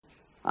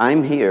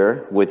I'm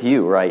here with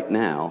you right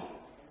now,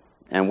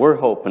 and we're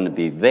hoping to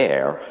be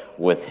there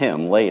with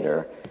him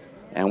later,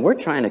 and we're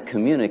trying to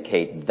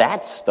communicate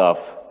that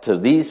stuff to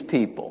these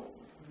people.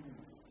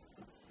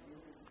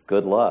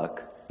 Good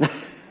luck.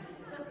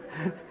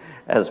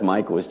 As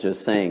Mike was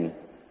just saying,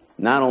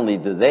 not only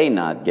do they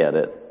not get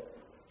it,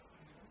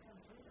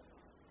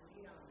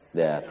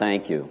 yeah,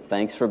 thank you.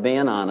 Thanks for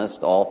being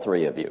honest, all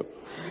three of you.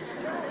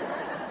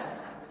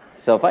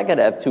 So if I could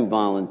have two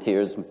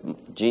volunteers,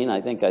 Jean, I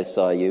think I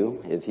saw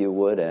you, if you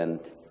would, and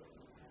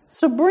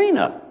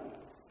Sabrina.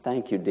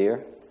 Thank you,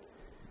 dear.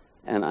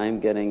 And I'm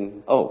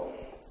getting,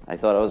 I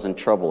thought I was in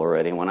trouble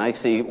already. When I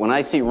see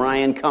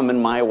Ryan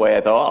coming my way,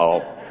 I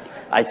thought,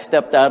 I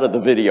stepped out of the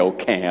video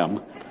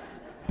cam.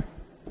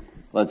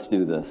 Let's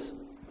do this.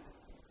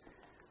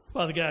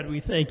 Father God, we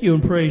thank you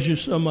and praise you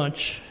so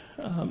much.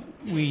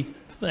 We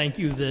thank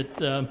you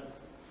that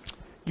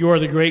you are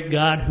the great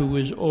God who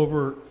is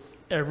over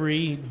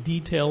every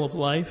detail of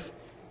life,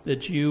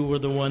 that you are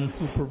the one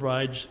who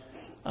provides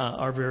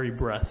our very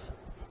breath.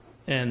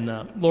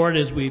 And Lord,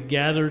 as we've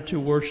gathered to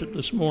worship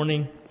this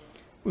morning,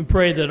 we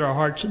pray that our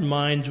hearts and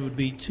minds would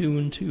be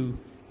tuned to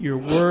your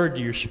word,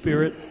 your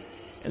spirit,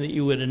 and that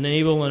you would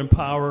enable and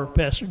empower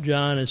Pastor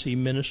John as he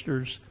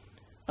ministers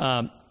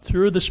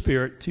through the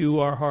Spirit to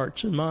our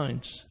hearts and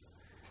minds.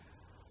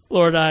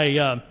 Lord,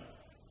 I've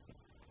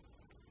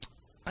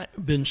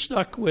been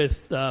stuck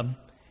with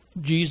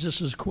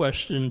Jesus'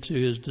 question to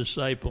his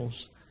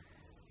disciples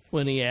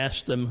when he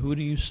asked them, "Who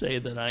do you say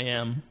that I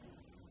am?"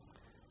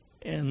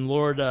 And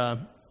Lord,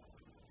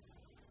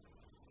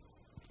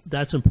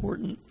 that's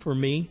important for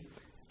me,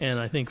 and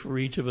I think for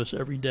each of us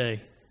every day,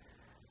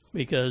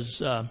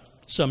 because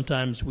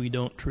sometimes we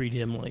don't treat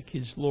him like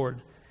he's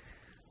Lord.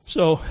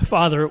 So,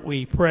 Father,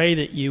 we pray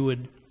that you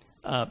would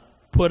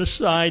put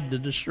aside the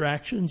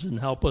distractions and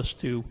help us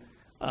to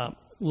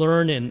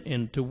learn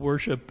and to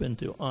worship and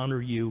to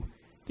honor you,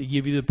 to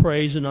give you the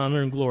praise and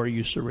honor and glory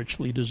you so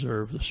richly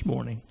deserve this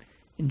morning.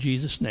 In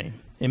Jesus' name,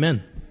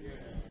 amen.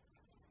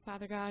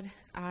 Father God,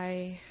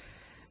 I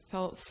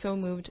felt so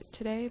moved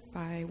today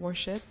by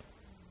worship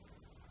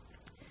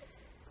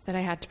that I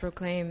had to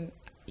proclaim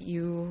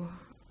you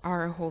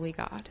are a holy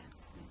God.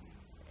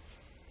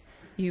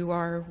 You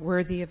are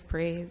worthy of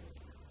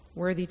praise,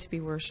 worthy to be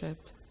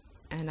worshiped,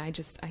 and I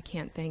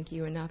can't thank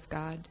you enough,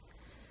 God,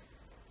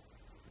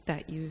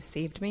 that you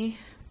saved me,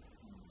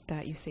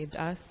 that you saved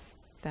us,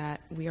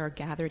 that we are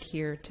gathered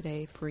here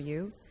today for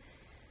you,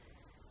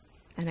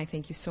 and I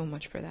thank you so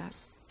much for that.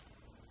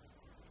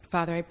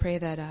 Father, I pray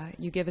that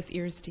you give us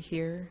ears to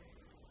hear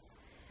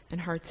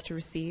and hearts to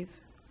receive,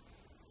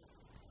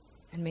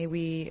 and may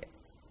we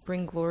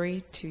bring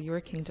glory to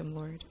your kingdom,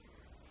 Lord.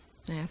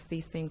 And I ask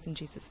these things in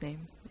Jesus'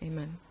 name.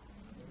 Amen.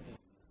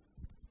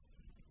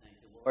 Thank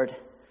you, Lord.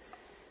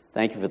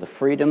 Thank you for the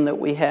freedom that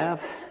we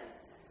have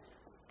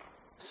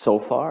so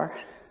far,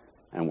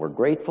 and we're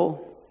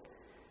grateful.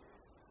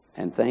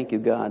 And thank you,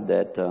 God,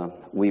 that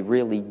we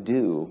really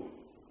do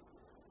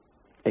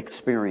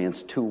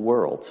experience two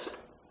worlds.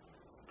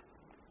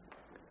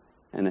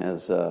 And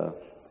as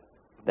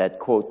that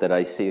quote that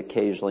I see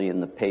occasionally in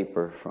the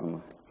paper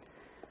from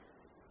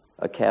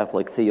a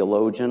Catholic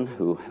theologian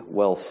who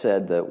well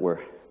said that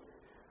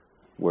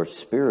we're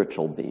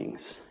spiritual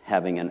beings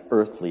having an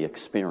earthly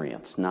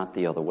experience, not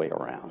the other way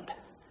around.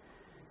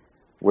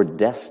 We're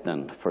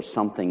destined for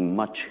something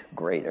much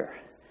greater.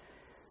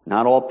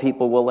 Not all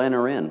people will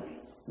enter in.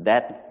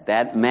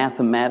 That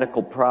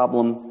mathematical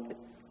problem,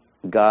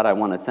 God, I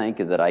want to thank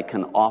you that I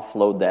can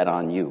offload that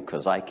on you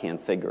because I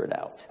can't figure it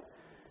out.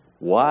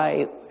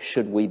 Why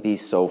should we be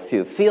so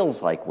few? It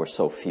feels like we're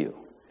so few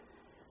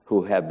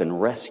who have been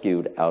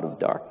rescued out of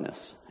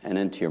darkness and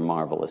into your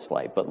marvelous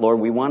light. But Lord,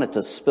 we want it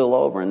to spill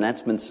over, and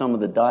that's been some of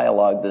the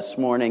dialogue this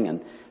morning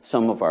and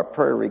some of our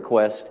prayer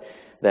requests,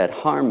 that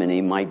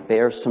harmony might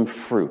bear some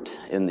fruit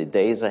in the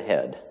days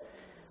ahead.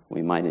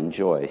 We might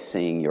enjoy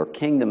seeing your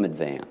kingdom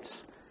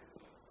advance.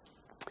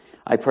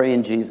 I pray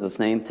in Jesus'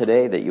 name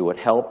today that you would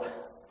help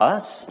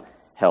us,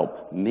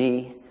 help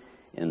me,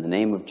 in the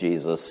name of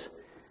Jesus.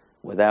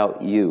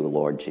 Without you,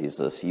 Lord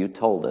Jesus, you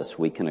told us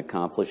we can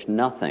accomplish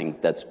nothing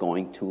that's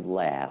going to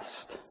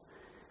last.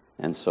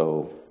 And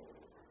so,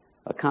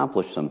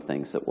 accomplish some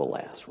things that will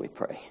last, we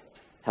pray.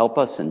 Help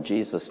us in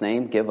Jesus'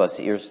 name. Give us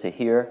ears to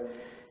hear.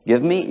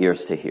 Give me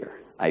ears to hear,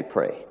 I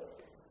pray.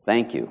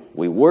 Thank you.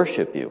 We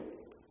worship you.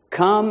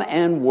 Come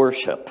and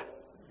worship.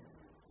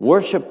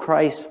 Worship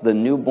Christ, the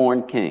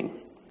newborn King.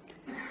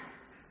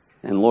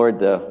 And Lord,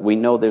 we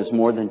know there's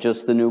more than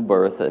just the new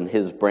birth and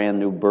his brand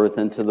new birth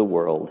into the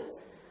world.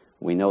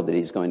 We know that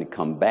he's going to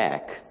come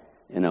back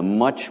in a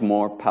much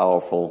more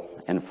powerful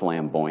and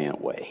flamboyant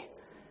way.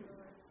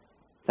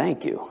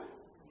 Thank you.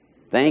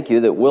 Thank you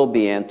that we'll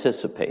be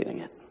anticipating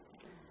it.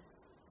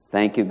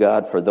 Thank you,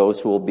 God, for those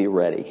who will be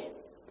ready.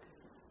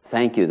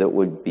 Thank you that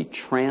we'll be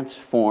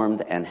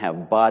transformed and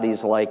have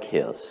bodies like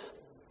his.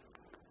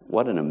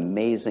 What an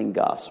amazing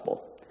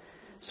gospel.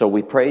 So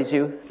we praise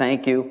you.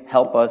 Thank you.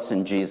 Help us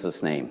in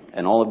Jesus' name.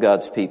 And all of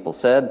God's people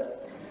said,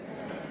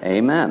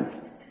 Amen.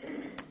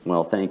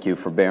 Well, thank you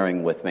for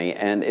bearing with me.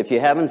 And if you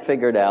haven't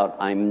figured out,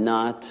 I'm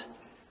not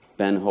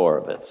Ben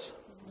Horowitz.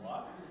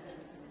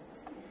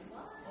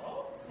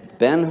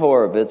 Ben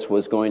Horowitz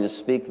was going to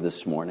speak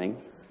this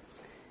morning,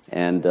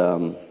 and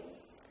of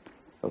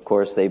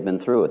course they've been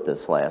through it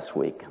this last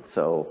week.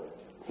 So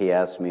he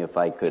asked me if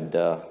I could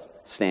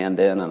stand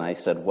in, and I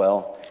said,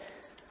 well,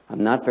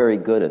 I'm not very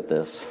good at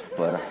this,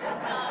 but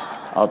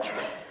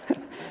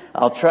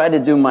I'll try to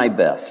do my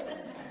best.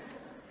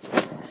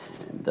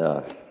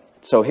 And,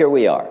 so here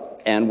we are,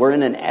 and we're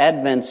in an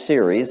Advent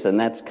series, and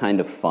that's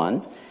kind of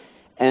fun.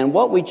 And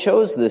what we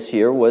chose this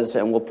year was,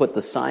 and we'll put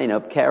the sign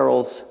up,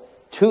 Carols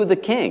to the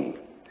King.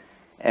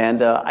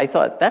 And I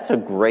thought that's a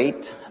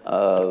great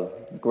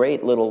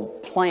little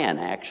plan,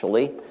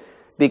 actually,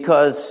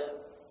 because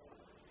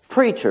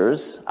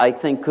preachers, I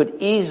think, could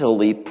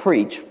easily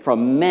preach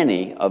from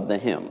many of the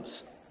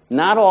hymns.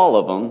 Not all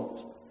of them.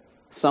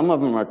 Some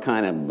of them are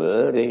kind of,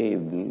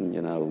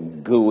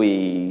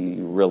 gooey,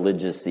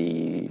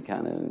 religious-y,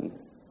 kind of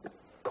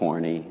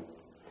corny.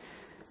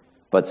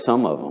 But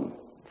some of them,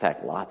 in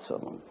fact, lots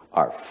of them,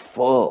 are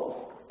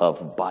full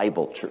of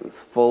Bible truth,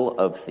 full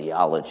of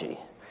theology.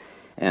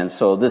 And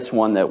so this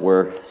one that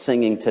we're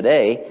singing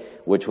today,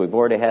 which we've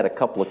already had a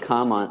couple of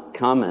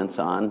comments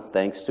on,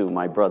 thanks to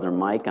my brother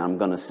Mike, I'm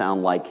going to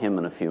sound like him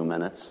in a few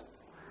minutes.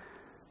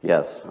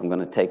 Yes, I'm going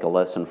to take a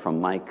lesson from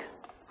Mike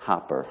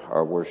Hopper,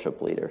 our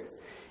worship leader,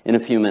 in a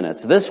few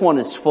minutes. This one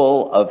is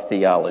full of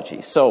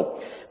theology.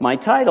 So my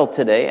title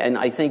today, and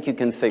I think you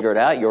can figure it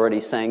out, you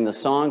already sang the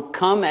song,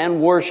 Come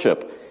and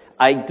Worship.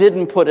 I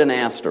didn't put an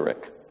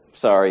asterisk.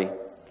 Sorry,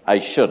 I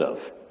should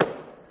have,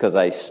 because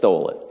I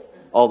stole it.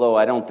 Although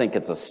I don't think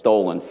it's a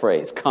stolen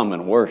phrase, come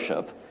and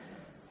worship.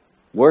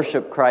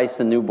 Worship Christ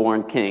the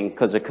newborn King,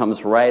 because it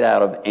comes right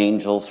out of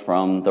Angels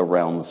from the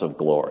Realms of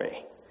Glory.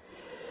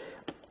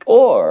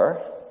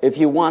 Or, if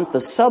you want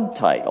the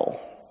subtitle,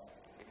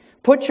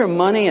 Put your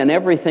money and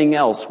everything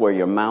else where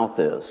your mouth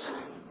is.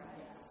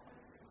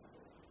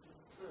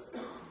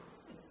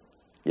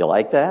 You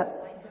like that?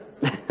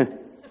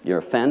 You're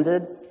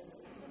offended?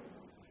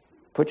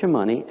 Put your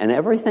money and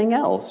everything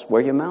else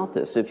where your mouth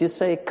is. If you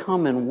say,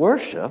 come and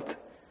worship,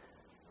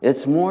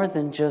 it's more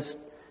than just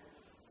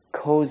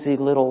cozy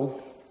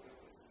little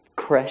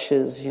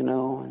creches,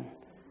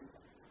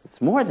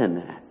 It's more than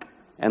that.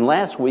 And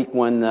last week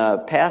when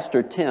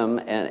Pastor Tim,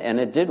 and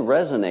it did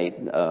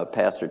resonate,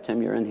 Pastor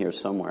Tim, you're in here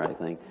somewhere, I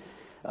think.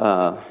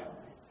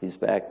 He's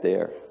back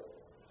there.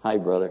 Hi,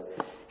 brother.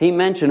 He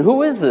mentioned,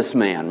 who is this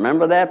man?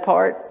 Remember that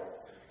part?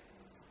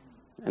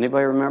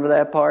 Anybody remember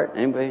that part?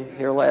 Anybody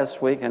here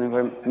last week?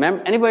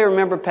 Anybody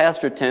remember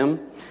Pastor Tim?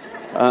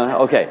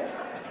 Okay.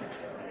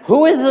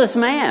 Who is this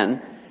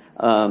man?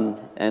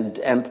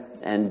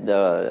 And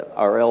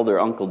our elder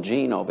Uncle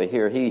Gene over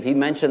here, he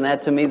mentioned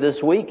that to me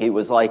this week. He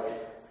was like,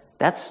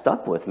 that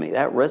stuck with me.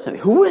 That resonated.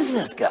 Who is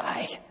this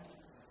guy?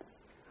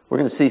 We're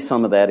going to see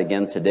some of that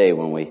again today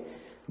when we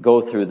go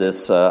through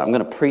this. I'm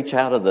going to preach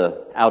out of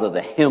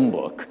the hymn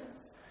book,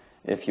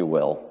 if you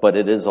will, but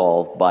it is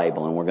all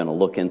Bible, and we're going to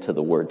look into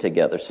the Word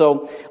together.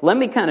 So let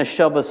me kind of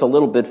shove us a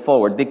little bit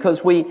forward,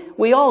 because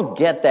we all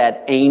get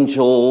that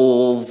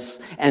angels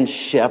and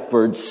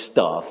shepherds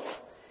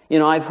stuff.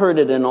 I've heard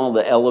it in all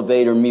the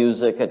elevator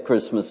music at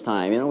Christmas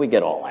time. We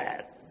get all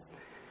that.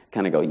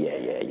 Kind of go,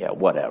 yeah,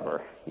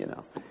 whatever,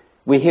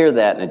 We hear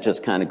that and it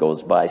just kind of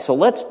goes by. So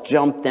let's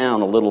jump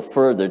down a little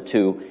further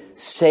to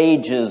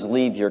sages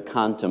leave your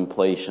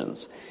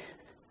contemplations.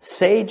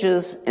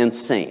 Sages and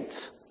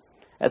saints.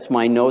 That's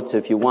my notes.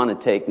 If you want to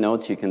take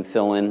notes, you can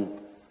fill in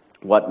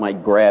what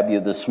might grab you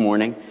this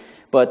morning.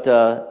 But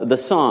the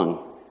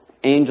song,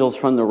 Angels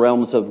from the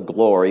Realms of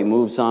Glory,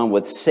 moves on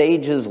with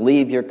sages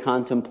leave your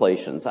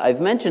contemplations. I've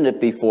mentioned it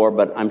before,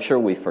 but I'm sure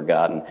we've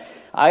forgotten.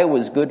 I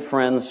was good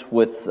friends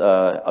with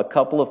a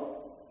couple of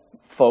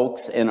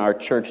folks in our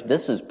church.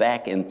 This is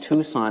back in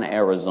Tucson,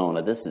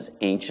 Arizona. This is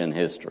ancient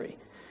history.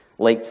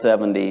 Late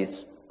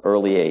 70s,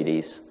 early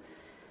 80s.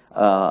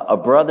 A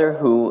brother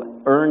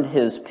who earned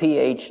his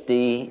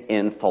PhD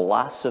in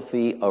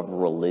philosophy of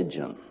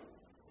religion.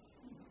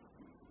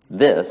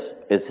 This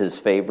is his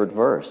favorite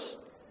verse.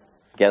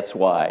 Guess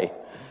why?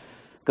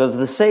 Because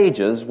the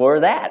sages were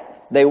that.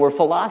 They were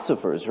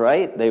philosophers,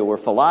 right? They were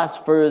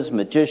philosophers,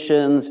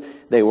 magicians.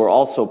 They were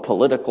also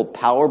political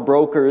power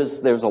brokers.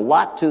 There's a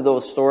lot to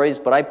those stories,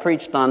 but I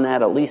preached on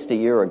that at least a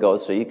year ago,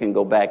 so you can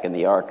go back in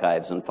the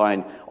archives and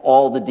find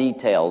all the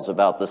details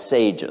about the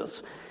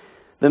sages,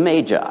 the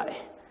magi,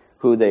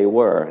 who they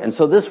were. And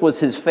so this was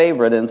his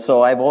favorite, and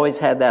so I've always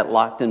had that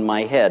locked in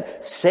my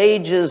head.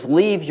 Sages,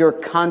 leave your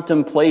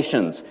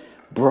contemplations.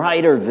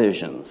 Brighter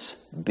visions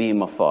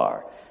beam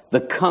afar. The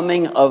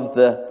coming of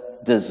the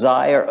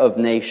desire of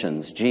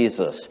nations,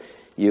 Jesus,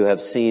 you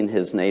have seen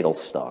his natal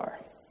star.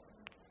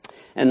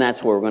 And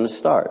that's where we're going to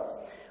start.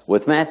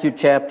 With Matthew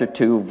chapter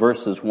 2,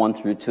 verses 1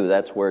 through 2,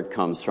 that's where it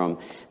comes from.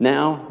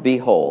 Now,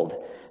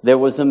 behold, there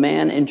was a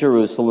man in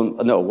Jerusalem.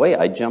 No, wait,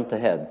 I jumped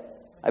ahead.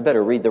 I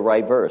better read the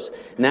right verse.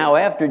 Now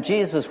after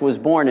Jesus was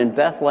born in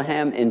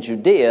Bethlehem in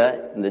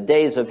Judea, in the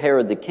days of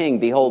Herod the king,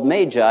 behold,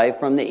 Magi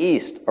from the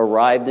east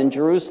arrived in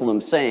Jerusalem,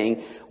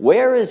 saying,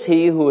 Where is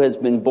he who has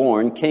been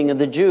born King of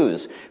the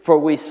Jews? For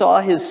we saw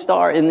his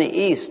star in the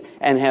east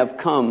and have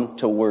come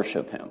to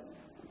worship him.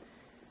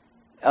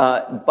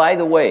 By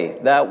the way,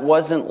 that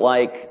wasn't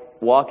like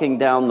walking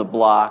down the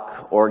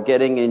block or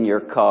getting in your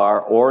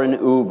car or an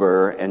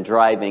Uber and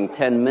driving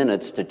 10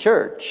 minutes to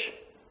church.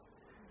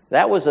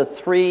 That was a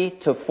 3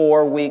 to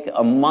 4 week,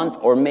 a month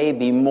or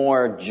maybe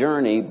more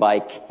journey by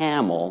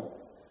camel,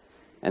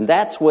 and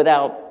that's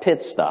without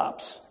pit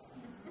stops.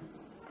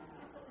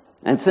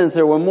 And since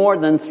there were more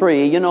than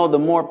 3, the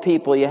more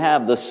people you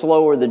have, the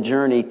slower the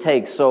journey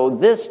takes. So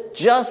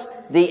just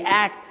the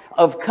act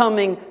of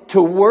coming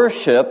to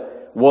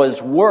worship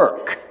was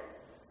work.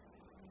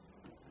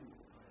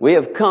 We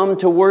have come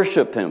to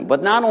worship him.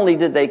 But not only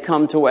did they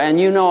come to,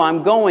 and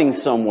I'm going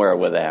somewhere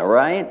with that,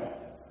 right?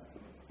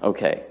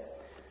 Okay.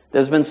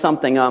 There's been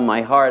something on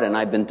my heart, and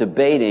I've been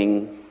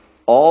debating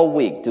all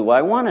week. Do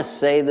I want to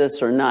say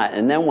this or not?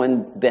 And then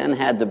when Ben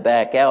had to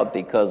back out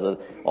because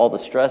of all the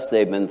stress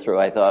they've been through,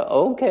 I thought,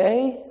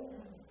 okay,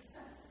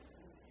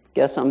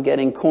 guess I'm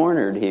getting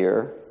cornered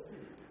here.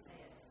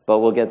 But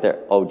we'll get there.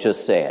 Oh,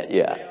 just say it,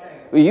 yeah.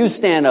 Well, you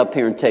stand up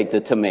here and take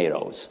the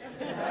tomatoes.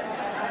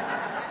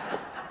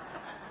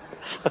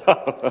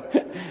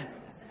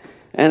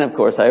 And of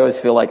course, I always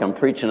feel like I'm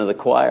preaching to the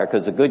choir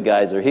because the good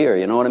guys are here,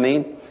 you know what I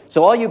mean?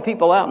 So all you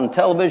people out in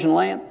television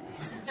land,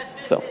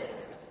 so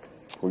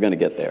we're going to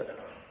get there.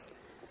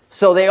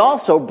 So they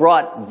also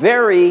brought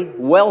very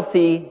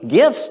wealthy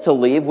gifts to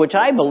leave, which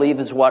I believe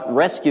is what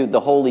rescued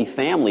the Holy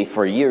Family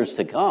for years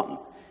to come.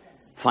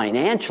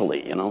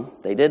 Financially,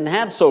 they didn't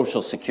have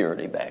Social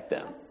Security back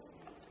then.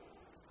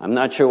 I'm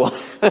not sure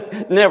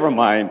never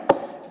mind.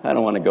 I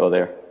don't want to go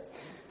there.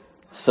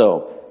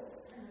 So,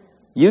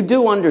 you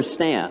do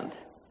understand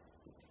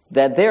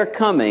that they're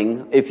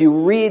coming, if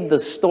you read the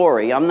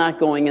story, I'm not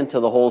going into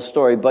the whole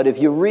story, but if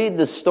you read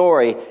the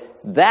story,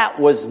 that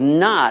was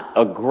not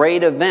a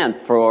great event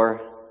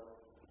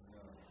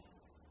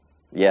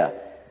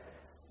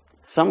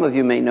Some of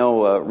you may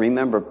know,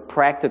 remember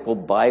Practical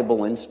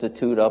Bible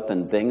Institute up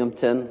in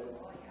Binghamton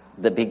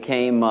that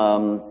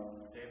became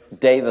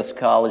Davis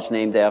College,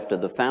 named after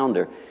the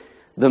founder.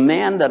 The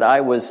man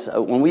that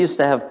when we used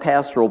to have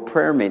pastoral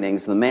prayer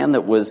meetings, the man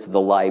that was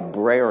the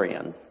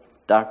librarian,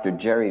 Dr.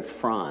 Jerry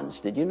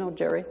Franz, did you know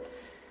Jerry?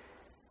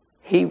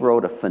 He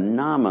wrote a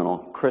phenomenal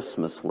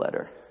Christmas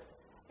letter,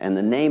 and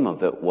the name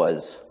of it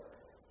was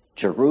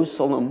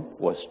Jerusalem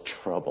Was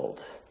Troubled.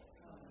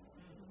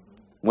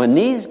 When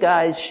these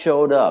guys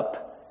showed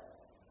up,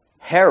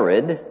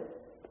 Herod,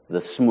 the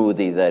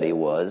smoothie that he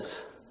was,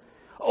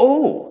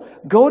 oh,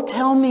 go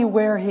tell me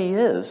where he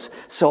is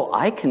so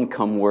I can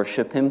come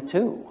worship him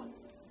too.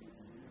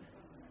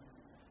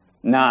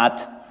 He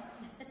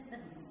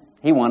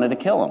wanted to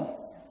kill him.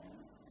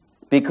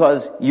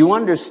 Because you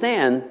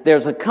understand,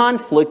 there's a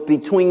conflict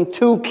between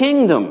two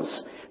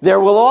kingdoms. There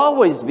will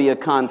always be a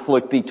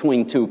conflict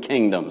between two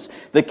kingdoms.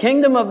 The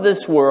kingdom of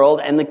this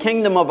world and the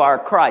kingdom of our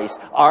Christ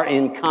are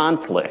in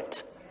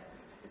conflict.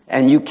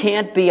 And you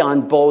can't be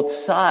on both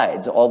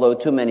sides, although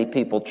too many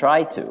people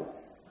try to.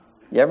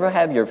 You ever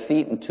have your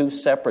feet in 2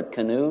 separate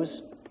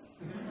canoes?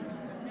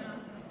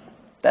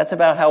 That's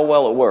about how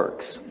well it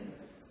works.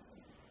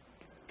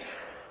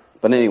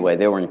 But anyway,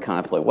 they were in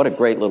conflict. What a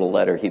great little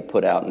letter he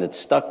put out, and it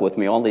stuck with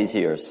me all these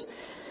years.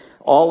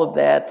 All of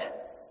that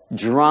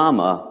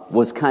drama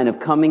was kind of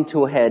coming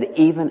to a head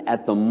even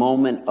at the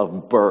moment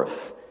of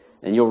birth.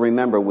 And you'll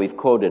remember we've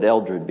quoted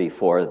Eldred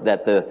before,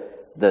 that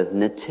the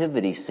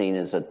nativity scene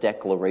is a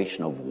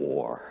declaration of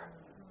war.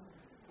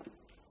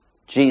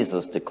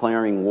 Jesus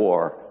declaring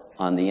war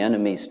on the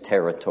enemy's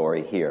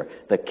territory here.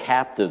 The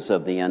captives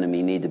of the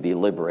enemy need to be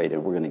liberated.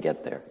 We're going to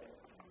get there.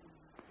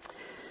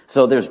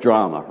 So there's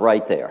drama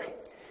right there.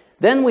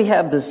 Then we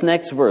have this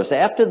next verse.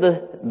 After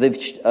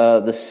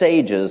the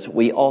sages,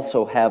 we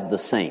also have the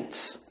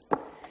saints.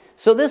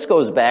 So this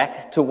goes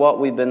back to what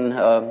we've been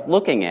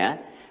looking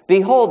at.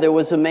 Behold, there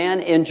was a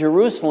man in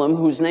Jerusalem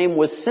whose name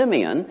was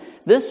Simeon.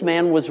 This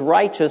man was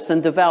righteous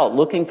and devout,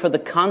 looking for the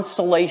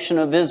consolation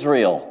of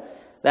Israel.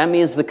 That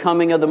means the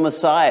coming of the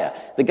Messiah,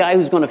 the guy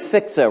who's going to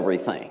fix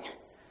everything.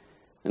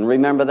 And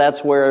remember,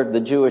 that's where the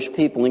Jewish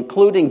people,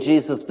 including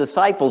Jesus'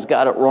 disciples,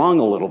 got it wrong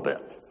a little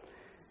bit.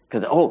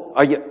 Because,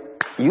 are you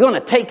going to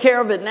take care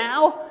of it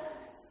now?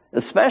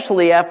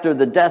 Especially after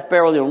the death,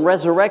 burial, and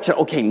resurrection.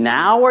 Okay,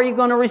 now are you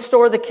going to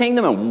restore the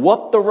kingdom and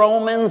whoop the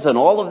Romans and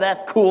all of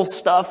that cool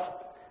stuff?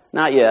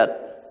 Not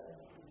yet.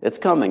 It's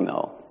coming,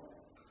 though.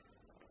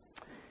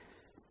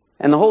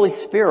 And the Holy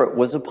Spirit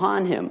was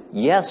upon him.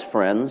 Yes,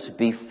 friends,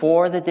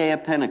 before the day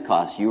of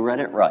Pentecost. You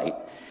read it right.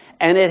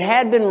 And it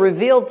had been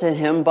revealed to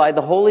him by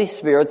the Holy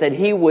Spirit that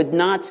he would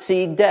not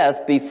see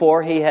death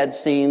before he had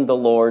seen the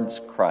Lord's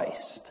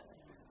Christ.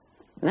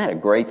 Isn't that a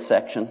great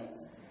section?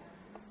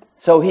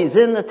 So he's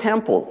in the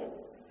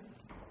temple.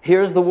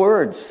 Here's the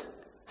words.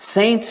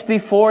 Saints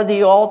before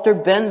the altar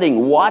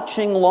bending,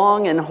 watching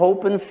long in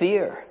hope and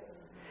fear.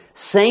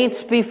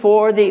 Saints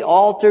before the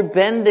altar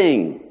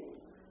bending.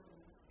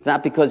 It's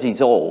not because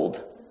he's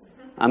old.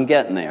 I'm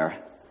getting there.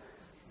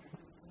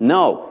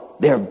 No,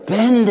 they're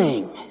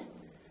bending.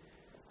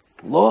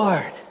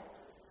 Lord,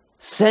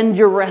 send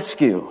your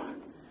rescue.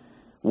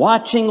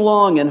 Watching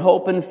long in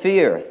hope and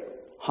fear.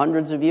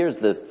 Hundreds of years,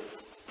 the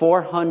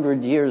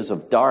 400 years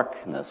of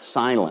darkness,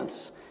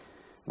 silence,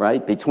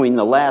 right? Between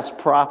the last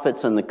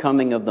prophets and the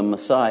coming of the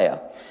Messiah.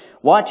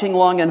 Watching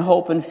long in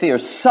hope and fear.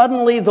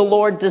 Suddenly the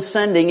Lord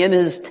descending in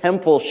his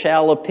temple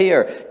shall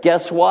appear.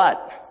 Guess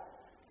what?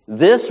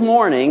 This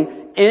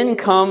morning, in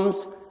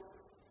comes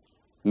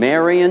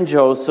Mary and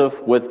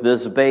Joseph with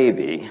this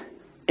baby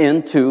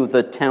into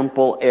the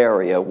temple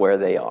area where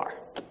they are.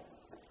 Isn't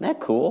that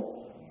cool?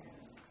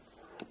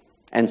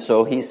 And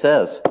so he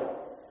says,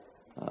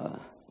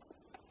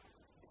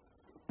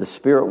 the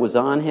Spirit was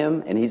on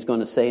him, and he's going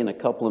to say in a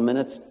couple of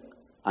minutes,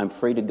 I'm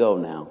free to go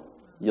now.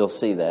 You'll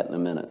see that in a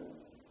minute.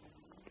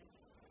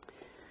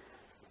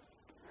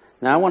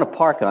 Now, I want to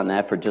park on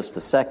that for just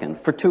a second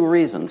for two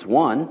reasons.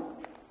 One,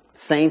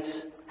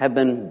 saints have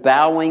been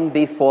bowing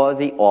before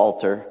the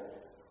altar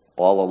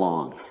all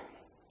along.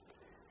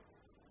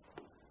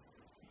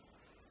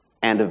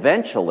 And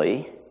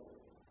eventually,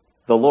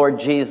 the Lord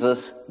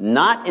Jesus,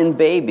 not in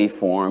baby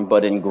form,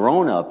 but in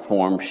grown-up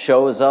form,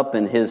 shows up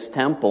in his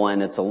temple,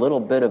 and it's a little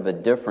bit of a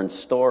different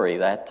story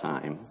that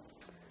time,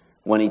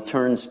 when he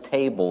turns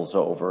tables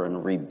over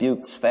and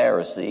rebukes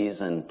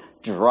Pharisees and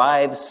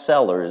drives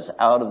sellers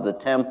out of the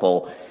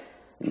temple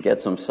and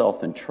gets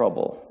himself in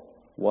trouble.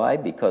 Why?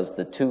 Because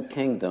the two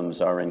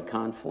kingdoms are in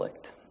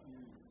conflict.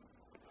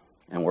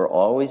 And we're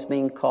always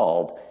being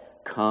called,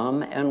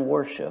 come and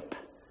worship.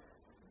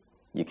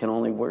 You can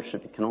only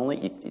worship,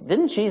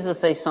 didn't Jesus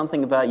say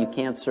something about you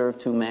can't serve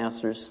two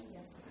masters?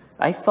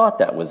 I thought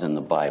that was in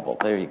the Bible.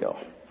 There you go.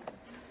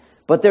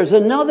 But there's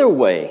another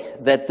way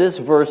that this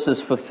verse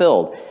is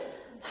fulfilled.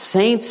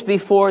 Saints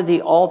before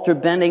the altar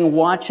bending,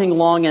 watching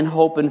long in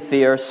hope and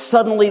fear.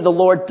 Suddenly the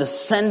Lord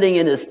descending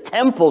in his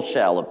temple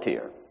shall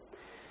appear.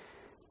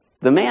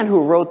 The man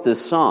who wrote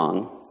this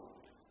song,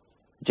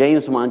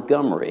 James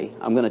Montgomery,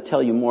 I'm going to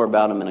tell you more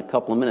about him in a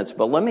couple of minutes,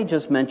 but let me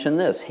just mention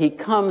this. He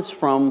comes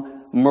from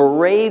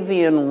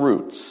Moravian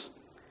roots.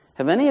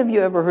 Have any of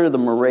you ever heard of the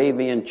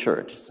Moravian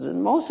church?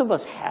 Most of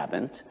us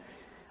haven't.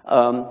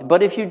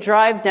 But if you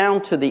drive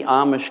down to the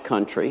Amish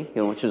country,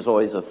 which is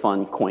always a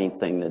fun, quaint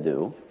thing to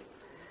do,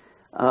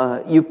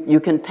 you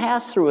can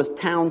pass through a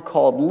town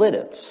called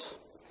Lidditz.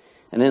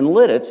 And in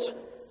Lidditz,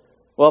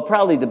 well,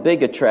 probably the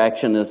big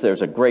attraction is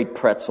there's a great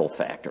pretzel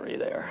factory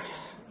there.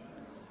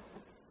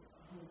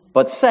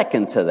 But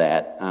second to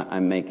that,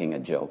 I'm making a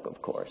joke,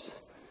 of course,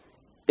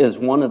 is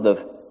one of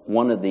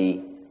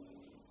the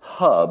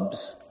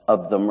hubs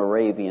of the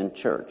Moravian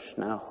church.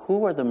 Now,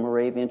 who are the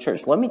Moravian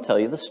church? Let me tell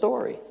you the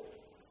story.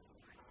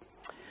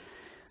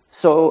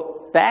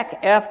 So,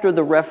 back after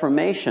the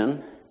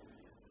Reformation,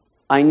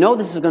 I know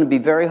this is going to be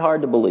very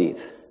hard to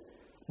believe,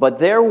 but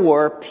there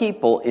were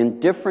people in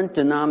different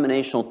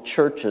denominational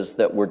churches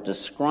that were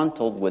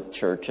disgruntled with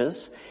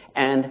churches,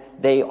 and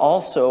they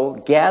also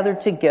gathered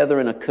together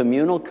in a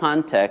communal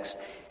context,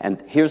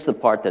 and here's the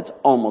part that's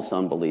almost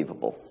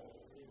unbelievable.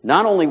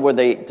 Not only were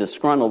they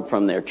disgruntled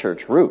from their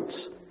church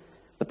roots,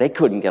 but they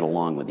couldn't get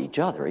along with each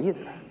other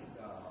either.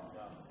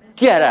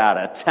 Get out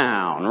of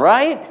town,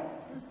 right?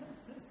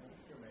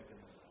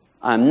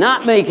 I'm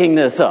not making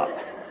this up.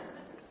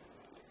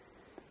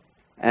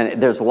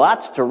 And there's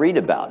lots to read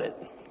about it.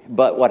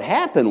 But what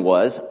happened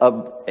was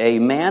a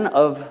man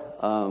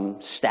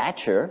of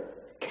stature,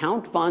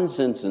 Count von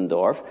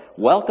Zinzendorf,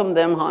 welcomed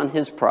them on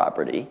his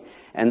property,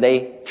 and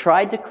they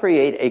tried to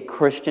create a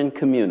Christian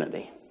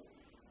community.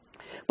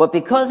 But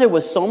because there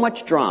was so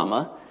much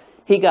drama,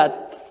 he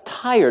got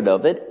tired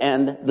of it,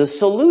 and the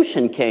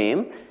solution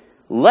came,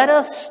 let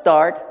us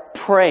start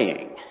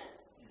praying.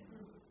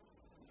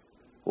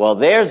 Well,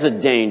 there's a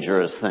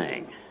dangerous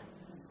thing.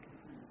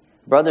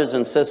 Brothers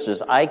and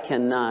sisters, I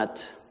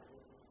cannot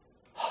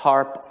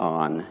harp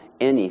on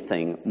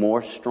anything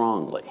more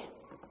strongly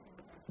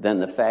than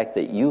the fact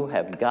that you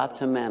have got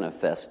to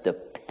manifest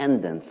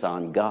dependence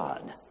on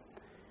God.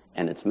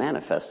 And it's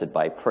manifested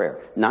by prayer,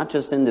 not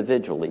just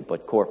individually,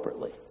 but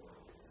corporately.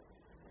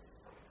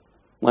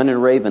 Leonard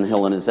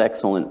Ravenhill, in his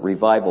excellent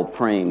Revival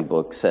Praying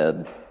book,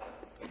 said,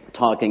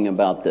 talking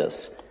about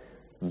this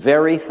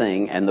very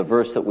thing and the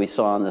verse that we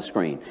saw on the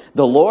screen,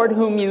 the Lord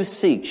whom you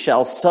seek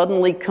shall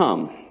suddenly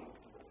come.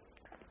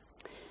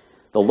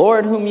 The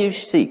Lord whom you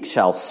seek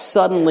shall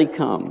suddenly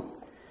come.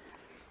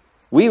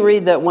 We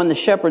read that when the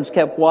shepherds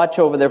kept watch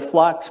over their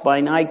flocks by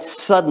night,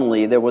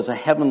 suddenly there was a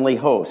heavenly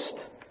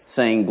host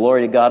saying,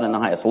 glory to God in the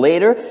highest.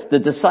 Later, the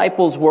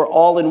disciples were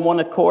all in one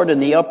accord in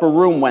the upper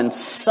room when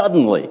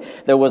suddenly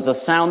there was a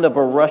sound of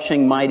a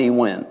rushing mighty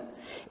wind.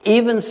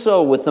 Even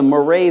so with the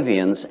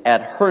Moravians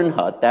at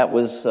Herrnhut, that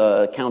was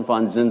Count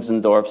von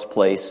Zinzendorf's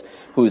place,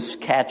 whose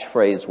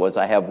catchphrase was,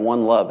 I have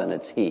one love and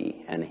it's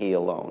He and He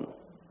alone.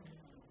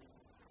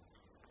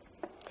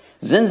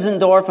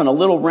 Zinzendorf and a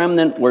little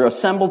remnant were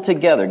assembled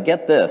together.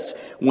 Get this.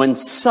 When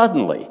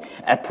suddenly,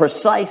 at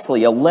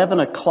precisely 11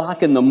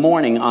 o'clock in the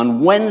morning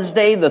on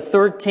Wednesday, the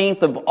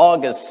 13th of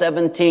August,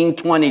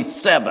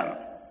 1727.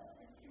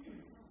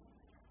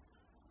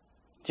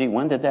 Gee,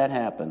 when did that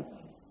happen?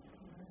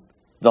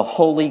 The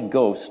Holy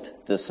Ghost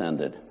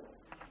descended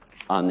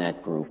on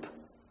that group.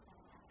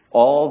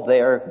 All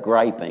their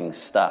griping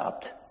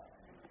stopped.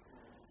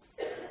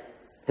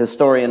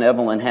 Historian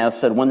Evelyn Haas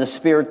said, when the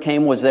Spirit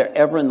came, was there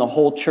ever in the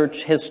whole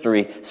church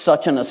history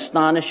such an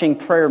astonishing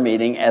prayer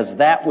meeting as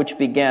that which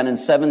began in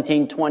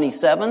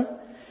 1727?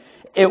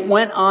 It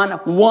went on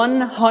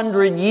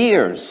 100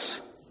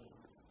 years.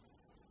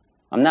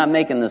 I'm not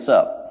making this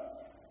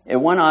up. It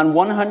went on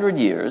 100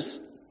 years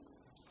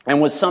and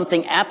was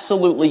something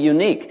absolutely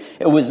unique.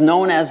 It was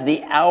known as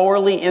the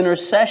hourly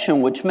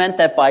intercession, which meant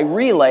that by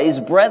relays,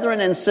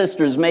 brethren and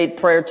sisters made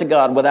prayer to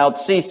God without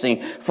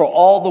ceasing for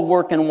all the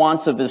work and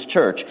wants of His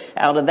church.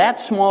 Out of that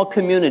small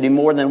community,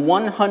 more than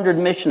 100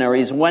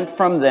 missionaries went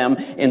from them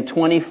in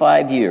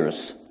 25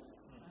 years.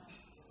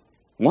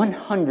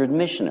 100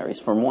 missionaries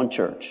from one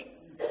church.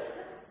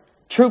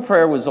 True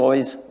prayer was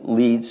always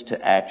leads to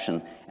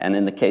action. And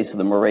in the case of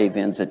the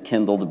Moravians, it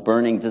kindled a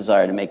burning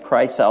desire to make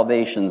Christ's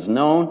salvations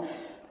known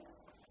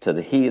to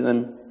the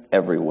heathen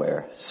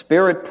everywhere.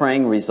 Spirit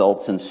praying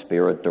results in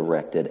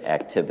Spirit-directed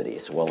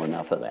activities. Well,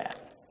 enough of that.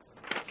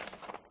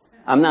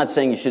 I'm not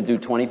saying you should do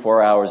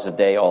 24 hours a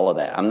day, all of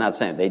that. I'm not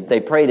saying. They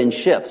prayed in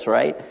shifts,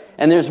 right?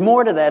 And there's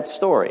more to that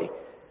story.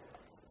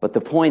 But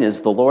the point is,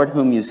 the Lord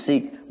whom you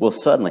seek will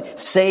suddenly.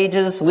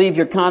 Sages, leave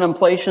your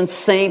contemplation.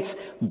 Saints,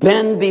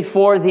 bend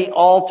before the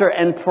altar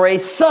and pray.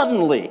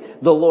 Suddenly,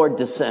 the Lord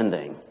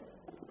descending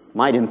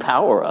might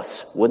empower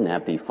us. Wouldn't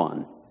that be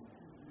fun?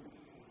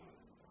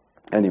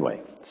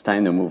 Anyway, it's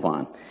time to move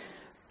on.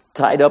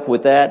 Tied up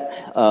with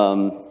that,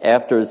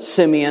 after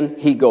Simeon,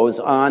 he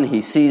goes on,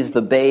 he sees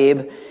the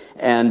babe,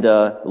 and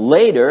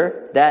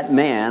later,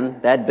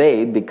 that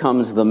babe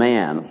becomes the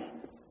man.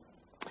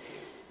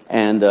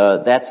 And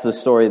that's the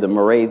story of the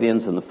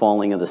Moravians and the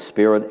falling of the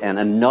Spirit, and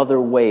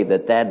another way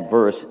that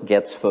verse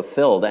gets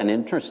fulfilled. And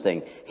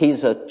interesting,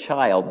 he's a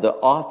child. The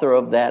author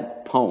of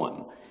that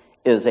poem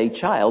is a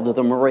child of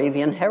the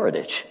Moravian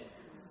heritage.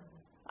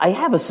 I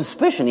have a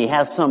suspicion he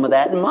has some of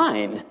that in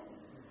mind.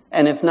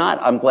 And if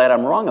not, I'm glad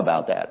I'm wrong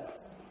about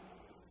that.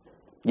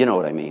 You know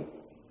what I mean?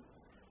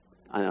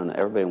 I don't know.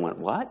 Everybody went,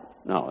 what?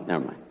 No,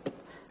 never mind.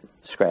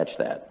 Scratch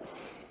that.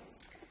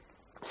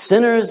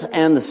 Sinners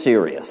and the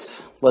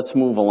serious. Let's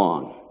move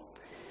along.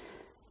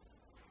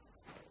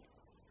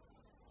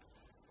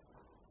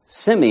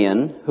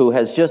 Simeon, who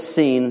has just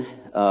seen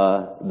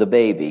the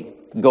baby,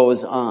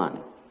 goes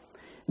on.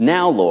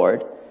 Now,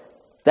 Lord,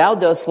 Thou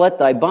dost let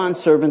thy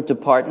bondservant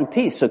depart in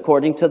peace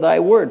according to thy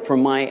word. For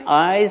my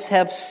eyes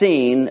have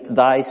seen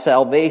thy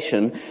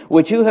salvation,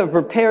 which you have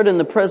prepared in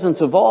the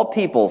presence of all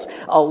peoples,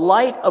 a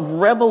light of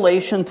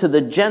revelation to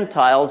the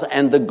Gentiles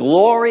and the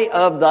glory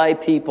of thy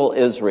people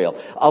Israel.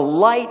 A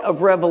light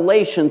of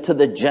revelation to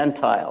the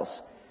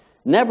Gentiles.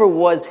 Never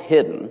was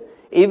hidden,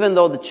 even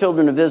though the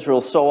children of Israel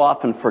so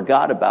often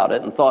forgot about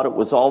it and thought it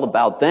was all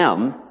about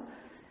them.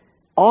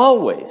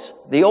 Always,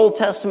 the Old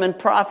Testament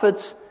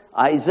prophets,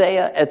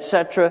 Isaiah,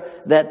 etc.,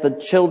 that the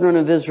children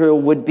of Israel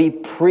would be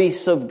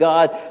priests of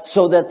God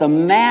so that the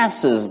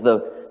masses,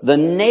 the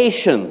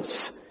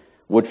nations,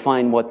 would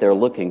find what they're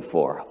looking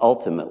for.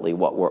 Ultimately,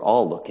 what we're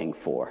all looking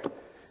for.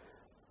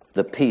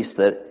 The peace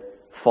that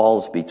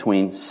falls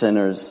between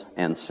sinners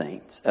and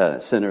saints,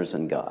 sinners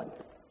and God.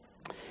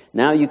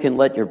 Now you can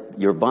let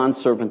your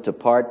bondservant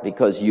depart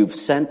because you've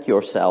sent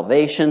your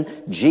salvation.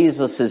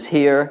 Jesus is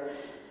here.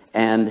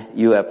 And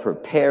you have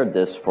prepared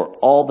this for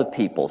all the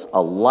peoples,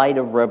 a light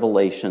of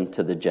revelation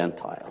to the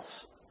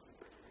Gentiles.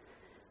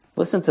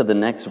 Listen to the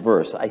next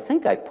verse. I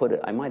think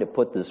I might have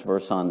put this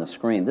verse on the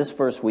screen. This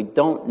verse we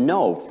don't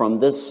know from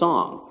this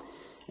song.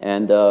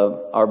 And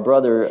our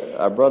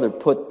brother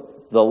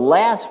put the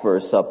last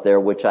verse up there,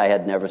 which I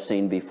had never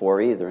seen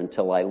before either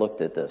until I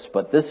looked at this.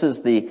 But this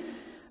is the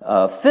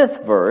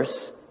fifth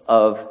verse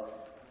of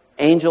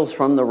Angels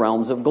from the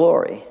Realms of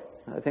Glory.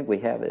 I think we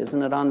have it.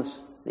 Isn't it on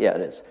this? Yeah,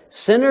 it is.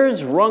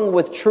 Sinners wrung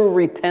with true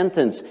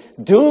repentance,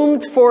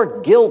 doomed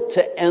for guilt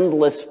to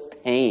endless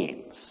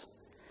pains.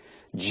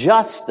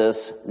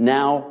 Justice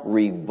now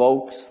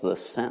revokes the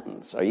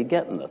sentence. Are you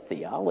getting the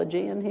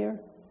theology in here?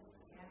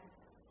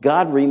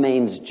 God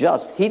remains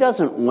just. He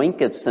doesn't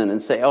wink at sin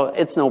and say, oh,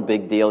 it's no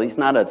big deal. He's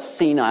not a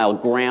senile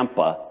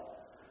grandpa.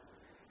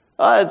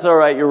 Oh, it's all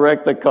right, you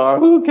wrecked the car.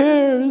 Who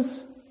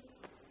cares?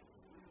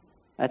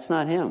 That's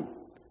not him.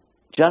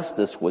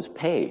 Justice was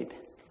paid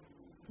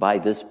by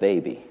this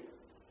baby.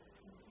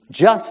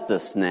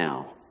 Justice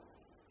now,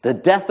 the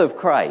death of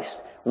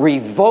Christ,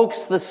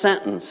 revokes the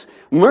sentence.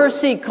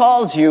 Mercy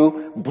calls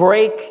you,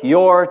 break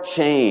your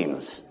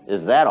chains.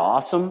 Is that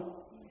awesome?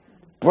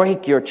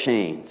 Break your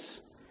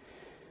chains.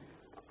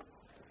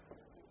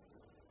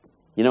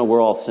 You know, we're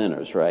all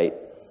sinners, right?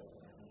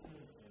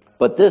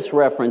 But this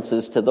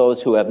references to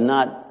those who have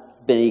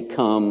not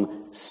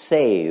become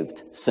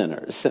saved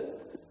sinners.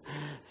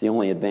 the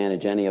only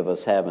advantage any of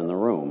us have in the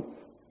room,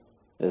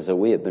 is that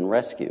we have been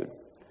rescued.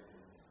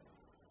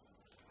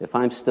 If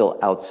I'm still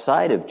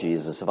outside of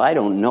Jesus, if I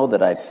don't know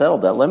that I've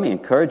settled that, let me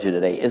encourage you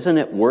today, isn't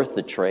it worth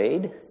the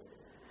trade?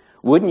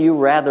 Wouldn't you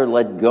rather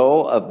let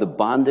go of the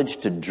bondage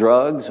to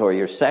drugs or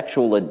your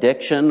sexual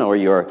addiction or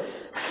your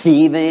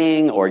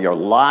thieving or your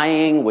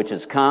lying, which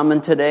is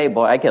common today?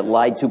 Boy, I get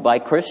lied to by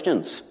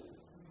Christians.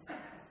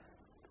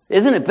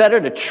 Isn't it better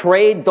to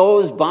trade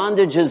those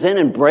bondages in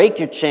and break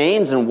your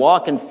chains and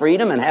walk in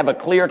freedom and have a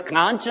clear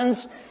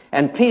conscience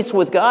and peace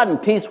with God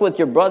and peace with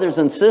your brothers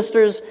and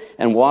sisters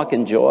and walk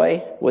in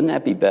joy? Wouldn't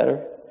that be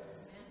better?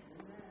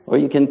 Or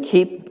you can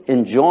keep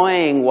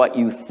enjoying what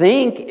you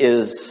think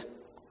is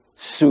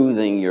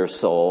soothing your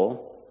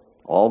soul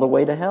all the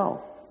way to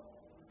hell,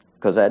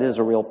 because that is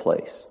a real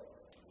place.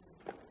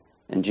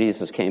 And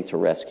Jesus came to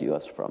rescue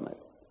us from it.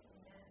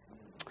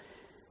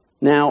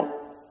 Now,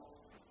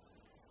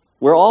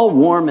 we're all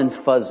warm and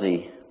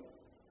fuzzy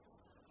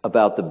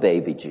about the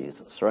baby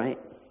Jesus, right?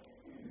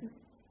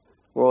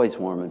 We're always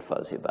warm and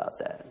fuzzy about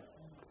that.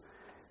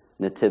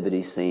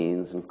 Nativity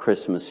scenes and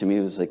Christmas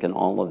music and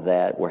all of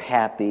that. We're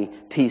happy,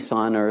 peace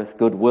on earth,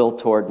 goodwill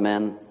toward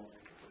men.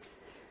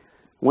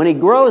 When he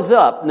grows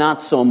up,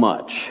 not so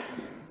much.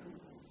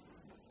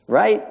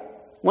 Right?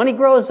 When he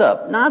grows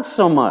up, not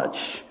so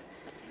much.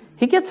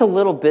 He gets a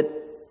little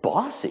bit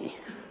bossy.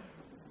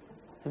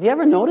 Have you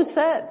ever noticed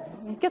that?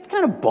 He gets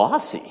kind of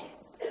bossy.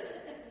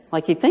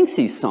 Like he thinks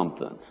he's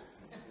something.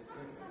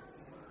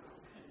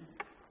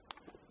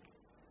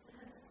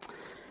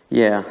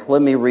 Yeah,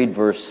 let me read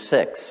verse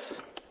 6.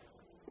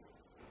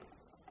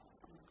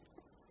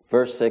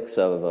 Verse 6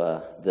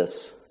 of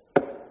this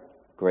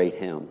great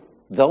hymn.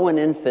 Though an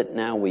infant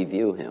now we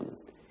view him,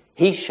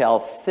 he shall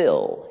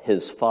fill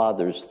his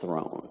Father's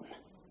throne.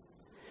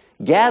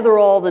 Gather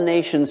all the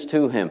nations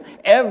to him.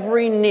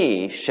 Every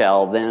knee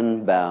shall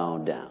then bow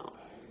down.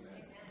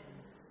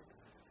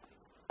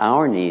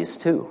 Our knees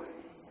too.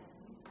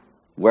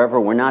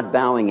 Wherever we're not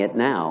bowing it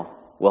now,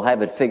 we'll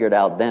have it figured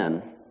out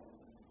then.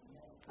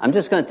 I'm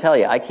just going to tell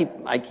you, I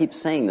keep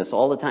saying this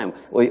all the time.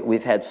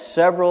 We've had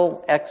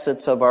several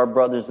exits of our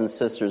brothers and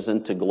sisters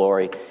into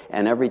glory,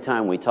 and every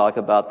time we talk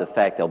about the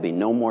fact there'll be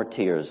no more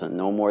tears and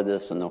no more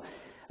this and no,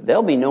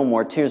 there'll be no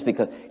more tears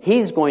because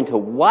he's going to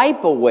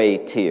wipe away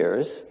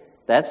tears.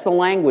 That's the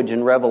language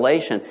in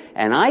Revelation.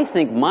 And I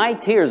think my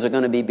tears are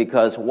going to be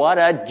because what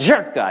a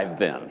jerk I've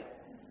been.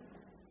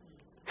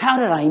 How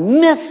did I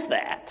miss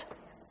that?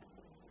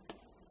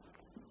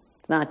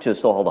 Not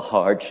just all the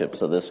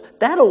hardships of this.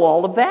 That'll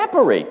all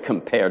evaporate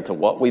compared to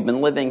what we've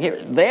been living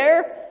here.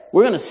 There,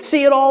 we're going to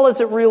see it all as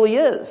it really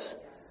is.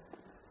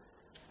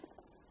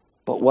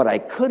 But what I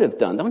could have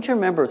done, don't you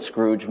remember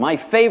Scrooge? My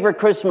favorite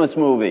Christmas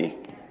movie.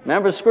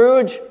 Remember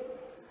Scrooge?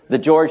 The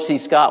George C.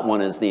 Scott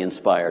one is the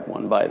inspired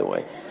one, by the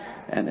way.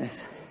 And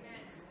it's...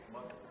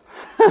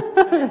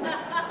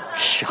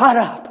 Shut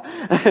up!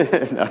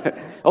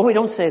 Oh, we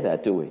don't say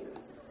that, do we?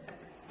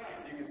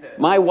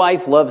 My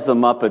wife loves the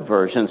Muppet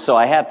version, so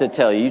I have to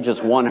tell you, you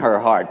just won her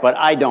heart, but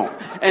I don't.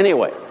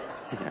 Anyway,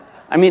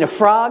 I mean a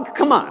frog?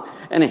 Come on.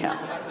 Anyhow.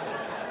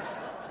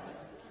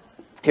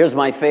 Here's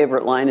my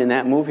favorite line in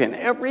that movie, and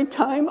every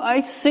time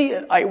I see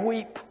it, I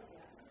weep.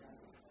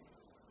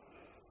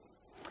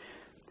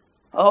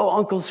 Oh,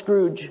 Uncle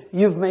Scrooge,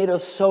 you've made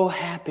us so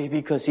happy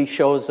because he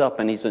shows up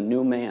and he's a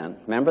new man.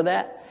 Remember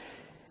that?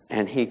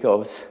 And he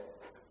goes,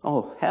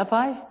 oh, have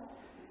I?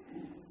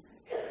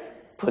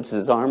 Puts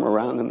his arm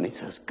around him and he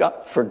says,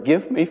 God,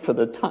 forgive me for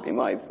the time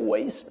I've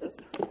wasted.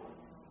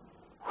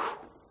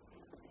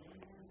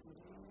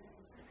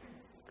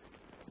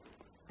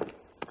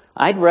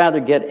 I'd rather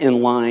get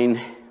in line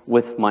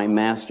with my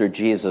master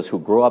Jesus, who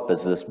grew up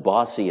as this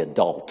bossy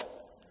adult,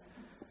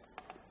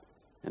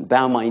 and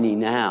bow my knee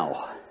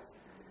now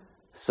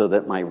so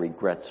that my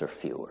regrets are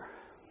fewer.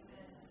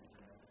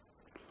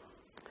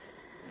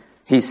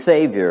 He's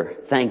Savior,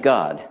 thank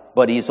God,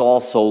 but He's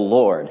also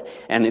Lord.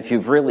 And if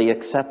you've really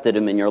accepted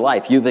Him in your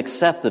life, you've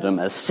accepted Him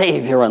as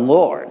Savior and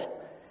Lord.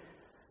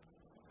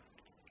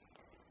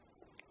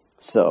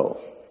 So,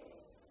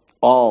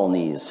 all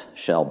knees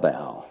shall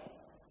bow.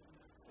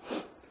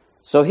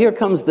 So here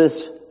comes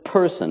this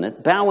person.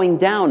 Bowing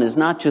down is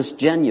not just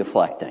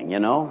genuflecting, you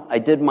know. I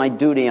did my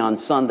duty on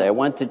Sunday. I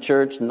went to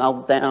church,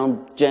 knelt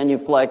down,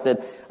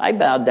 genuflected. I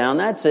bowed down,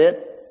 that's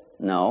it.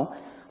 No.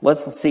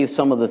 Let's see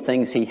some of the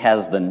things he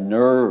has the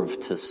nerve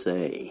to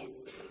say.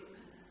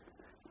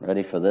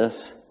 Ready for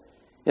this?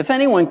 If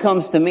anyone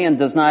comes to me and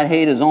does not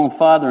hate his own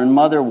father and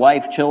mother,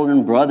 wife,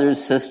 children,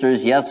 brothers,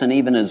 sisters, yes, and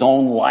even his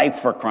own life,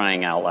 for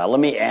crying out loud. Let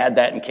me add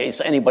that in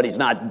case anybody's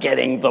not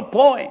getting the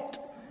point.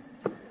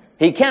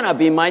 He cannot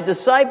be my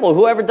disciple.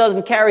 Whoever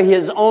doesn't carry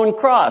his own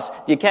cross. Do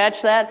you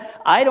catch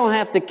that? I don't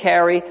have to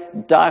carry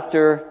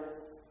Dr.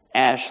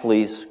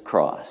 Ashley's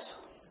cross.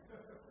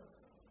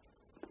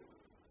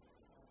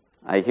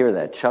 I hear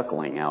that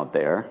chuckling out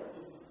there.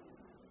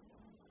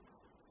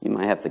 You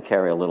might have to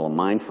carry a little of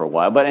mine for a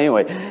while. But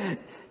anyway,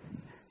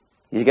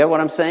 you get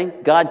what I'm saying?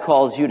 God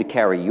calls you to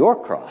carry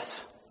your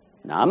cross,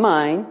 not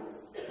mine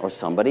or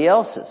somebody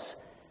else's.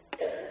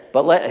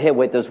 But hey,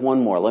 wait, there's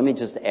one more. Let me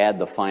just add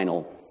the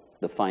final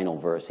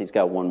verse. He's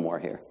got one more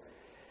here.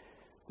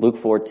 Luke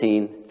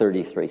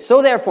 14:33.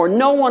 So therefore,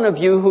 no one of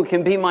you who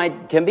can be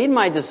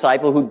my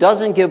disciple who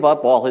doesn't give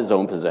up all his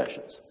own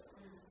possessions.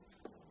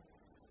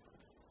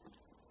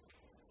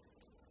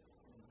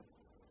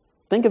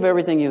 Think of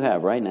everything you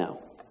have right now.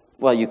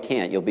 Well, you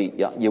can't.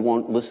 You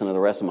won't listen to the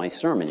rest of my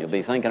sermon. You'll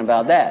be thinking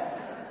about that.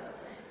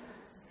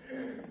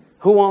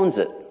 Who owns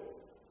it?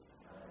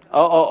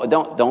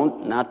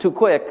 Don't, not too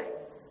quick.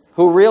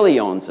 Who really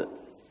owns it?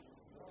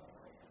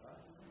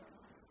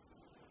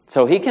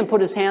 So he can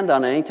put his hand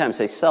on it anytime and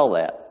say, sell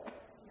that.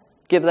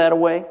 Give that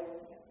away.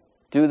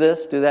 Do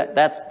this, do that.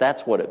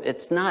 That's what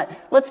it's not.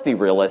 Let's be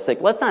realistic.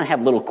 Let's not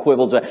have little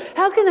quibbles about,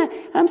 how can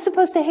I'm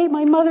supposed to hate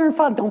my mother and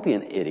father? Don't be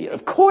an idiot.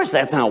 Of course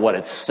that's not what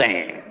it's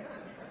saying.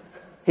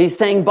 He's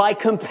saying by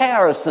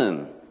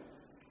comparison.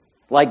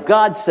 Like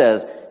God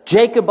says,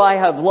 Jacob I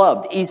have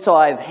loved, Esau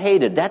I've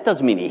hated. That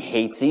doesn't mean he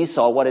hates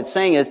Esau. What it's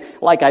saying is,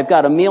 like I've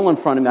got a meal in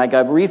front of me, I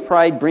got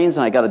refried beans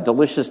and I got a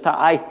delicious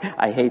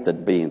I hate the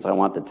beans. I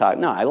want the taco.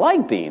 No, I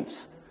like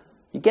beans.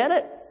 You get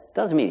it?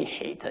 Doesn't mean he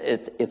hates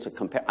it. It's a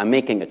I'm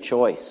making a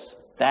choice.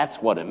 That's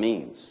what it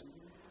means.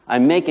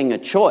 I'm making a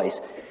choice.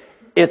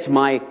 It's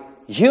my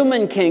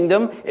human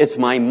kingdom. It's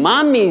my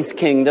mommy's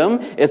kingdom.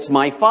 It's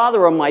my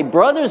father or my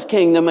brother's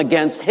kingdom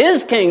against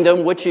his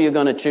kingdom. Which are you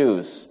going to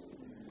choose?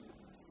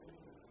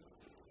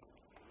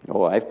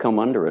 Oh, I've come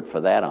under it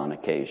for that on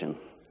occasion.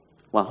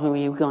 Well, who are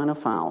you going to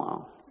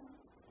follow?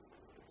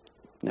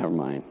 Never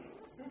mind.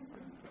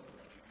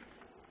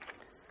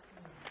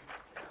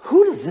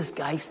 Who does this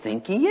guy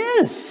think he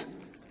is?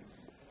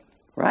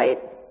 Right?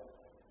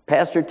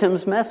 Pastor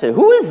Tim's message.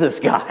 Who is this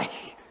guy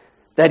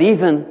that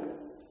even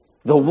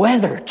the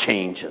weather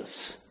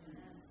changes?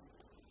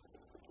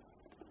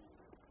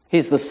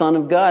 He's the Son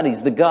of God.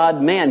 He's the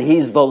God-man.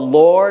 He's the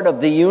Lord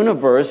of the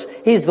universe.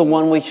 He's the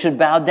one we should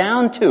bow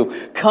down to.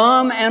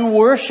 Come and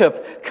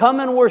worship. Come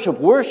and worship.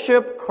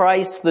 Worship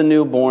Christ, the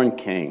newborn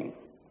King.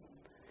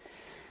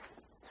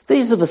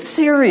 These are the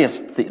serious.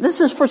 This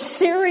is for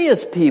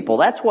serious people.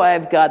 That's why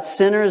I've got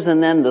sinners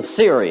and then the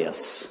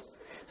serious.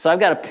 So I've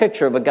got a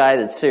picture of a guy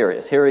that's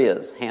serious. Here he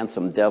is.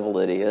 Handsome devil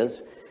that he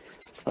is.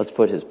 Let's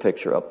put his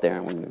picture up there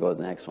and we're going to go to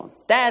the next one.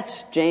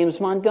 That's James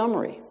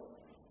Montgomery.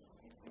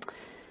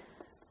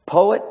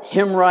 Poet,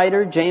 hymn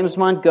writer, James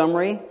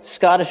Montgomery,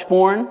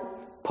 Scottish-born,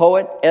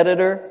 poet,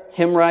 editor,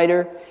 hymn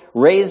writer,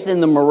 raised in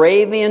the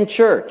Moravian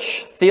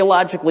Church,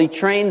 theologically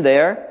trained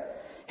there.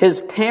 His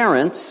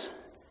parents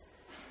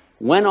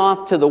went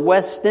off to the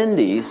West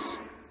Indies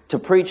to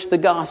preach the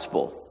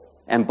gospel,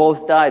 and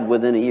both died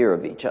within a year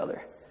of each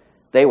other.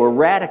 They were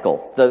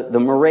radical. The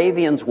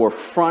Moravians were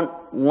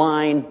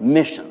front-line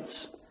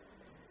missions.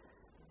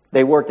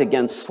 They worked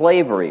against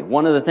slavery.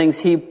 One of the things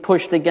he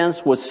pushed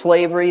against was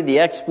slavery, the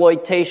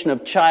exploitation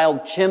of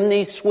child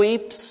chimney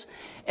sweeps.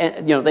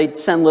 And, they'd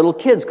send little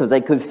kids because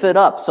they could fit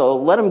up. So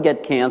let them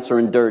get cancer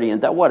and dirty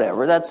and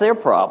whatever. That's their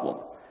problem.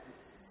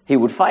 He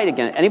would fight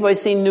against. Anybody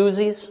seen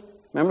Newsies?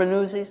 Remember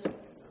Newsies?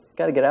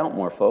 Got to get out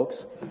more,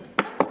 folks.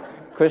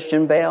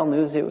 Christian Bale,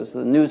 Newsies. It was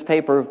the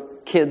newspaper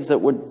kids that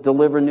would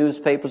deliver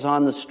newspapers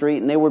on the street,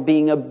 and they were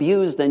being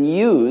abused and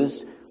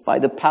used by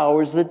the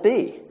powers that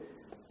be.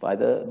 By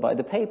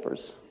the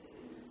papers.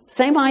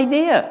 Same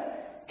idea.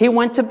 He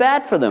went to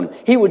bat for them.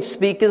 He would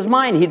speak his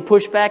mind. He'd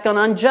push back on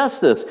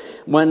injustice.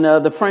 When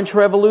the French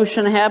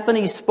Revolution happened,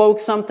 he spoke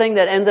something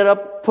that ended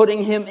up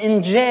putting him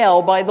in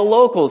jail by the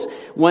locals.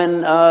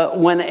 When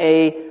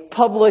a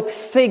public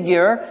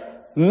figure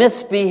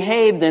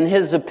misbehaved in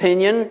his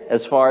opinion,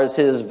 as far as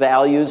his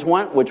values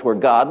went, which were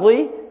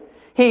godly,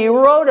 he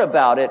wrote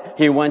about it.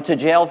 He went to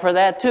jail for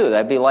that too.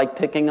 That'd be like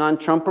picking on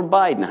Trump or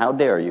Biden. How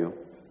dare you?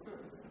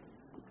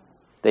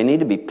 They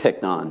need to be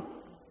picked on.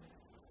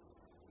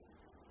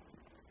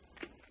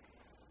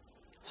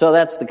 So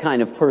that's the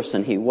kind of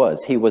person he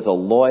was. He was a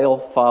loyal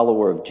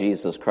follower of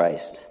Jesus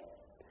Christ.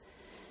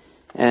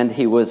 And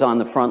he was on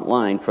the front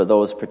line for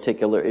those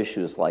particular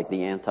issues like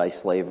the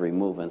anti-slavery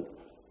movement.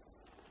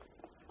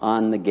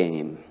 On the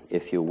game,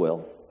 if you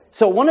will.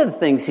 So one of the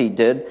things he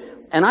did,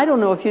 and I don't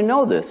know if you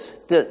know this,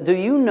 do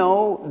you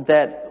know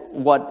that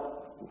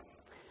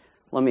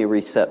let me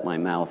reset my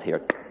mouth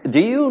here. Do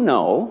you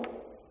know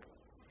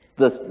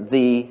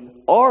the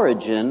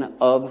origin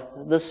of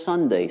the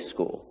Sunday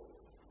school?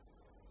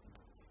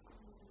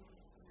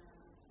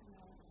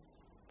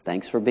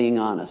 Thanks for being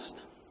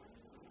honest.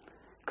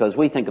 Because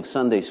we think of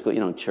Sunday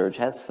school, church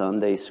has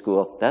Sunday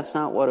school. That's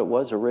not what it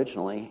was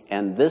originally.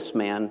 And this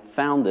man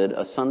founded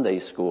a Sunday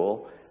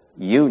school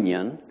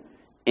union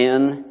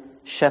in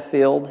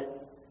Sheffield,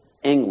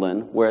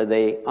 England, where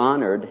they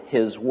honored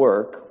his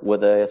work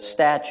with a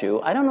statue.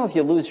 I don't know if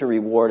you lose your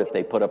reward if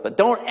they put up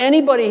don't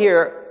anybody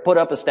here put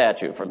up a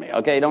statue for me,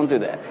 okay? Don't do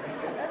that.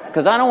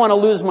 Because I don't want to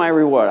lose my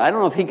reward. I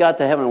don't know if he got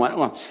to heaven and went,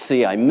 well,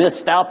 see, I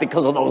missed out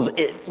because of those.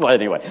 Well,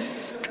 anyway,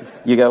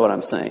 you get what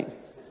I'm saying.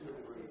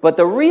 But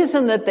the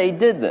reason that they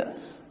did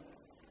this,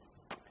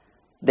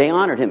 they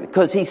honored him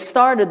because he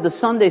started the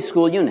Sunday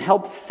school union,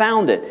 helped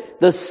found it.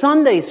 The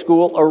Sunday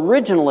school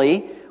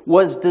originally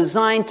was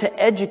designed to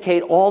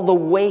educate all the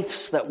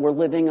waifs that were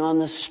living on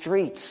the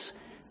streets.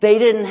 They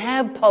didn't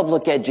have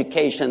public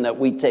education that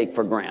we take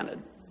for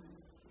granted.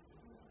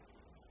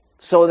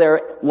 So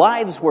their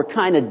lives were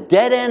kind of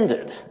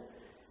dead-ended.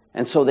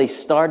 And so they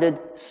started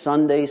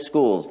Sunday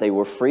schools. They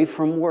were free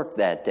from work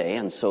that day,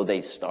 and so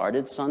they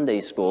started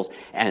Sunday schools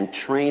and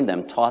trained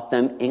them, taught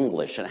them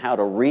English and how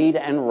to read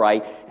and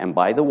write. And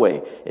by the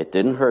way, it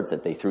didn't hurt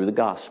that they threw the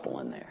gospel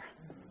in there.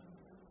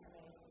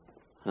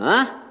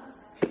 Huh?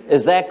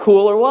 Is that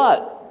cool or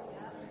what?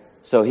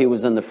 So he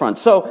was in the front.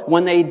 So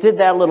when they did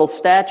that little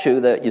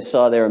statue that you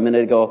saw there a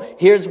minute ago,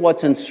 here's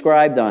what's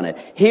inscribed on it.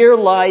 Here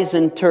lies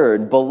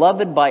interred,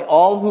 beloved by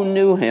all who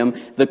knew him,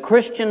 the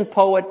Christian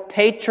poet,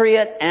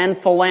 patriot, and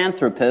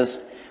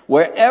philanthropist.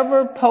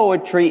 Wherever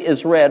poetry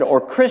is read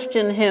or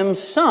Christian hymns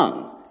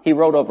sung, he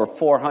wrote over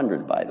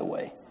 400, by the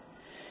way,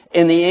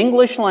 in the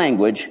English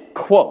language,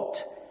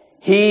 quote,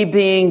 he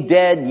being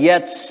dead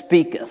yet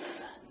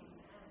speaketh,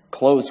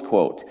 close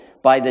quote,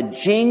 by the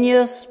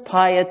genius,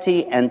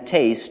 piety, and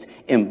taste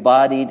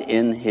embodied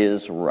in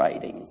his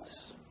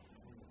writings.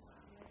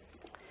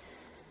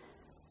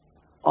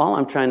 All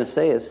I'm trying to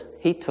say is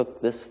he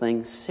took this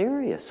thing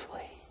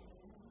seriously.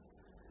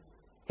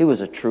 He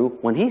was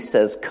when he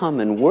says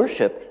come and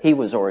worship, he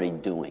was already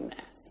doing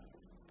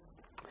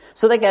that.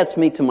 So that gets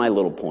me to my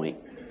little point.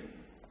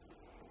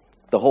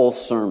 The whole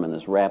sermon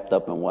is wrapped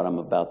up in what I'm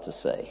about to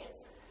say.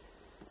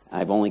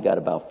 I've only got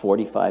about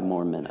 45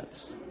 more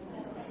minutes.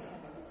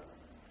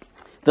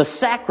 The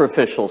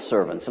sacrificial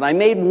servants. And I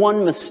made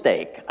one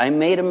mistake. I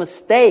made a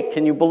mistake.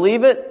 Can you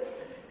believe it?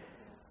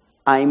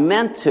 I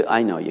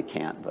know you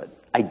can't, but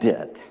I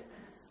did.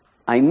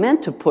 I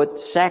meant to put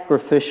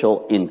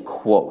sacrificial in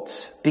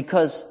quotes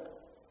because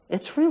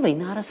it's really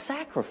not a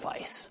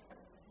sacrifice,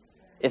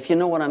 if you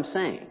know what I'm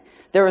saying.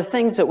 There are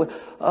things that it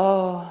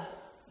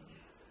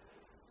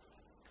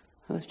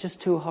was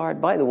just too hard.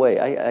 By the way,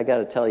 I got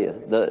to tell you,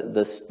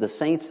 the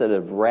saints that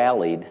have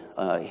rallied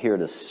here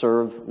to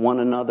serve one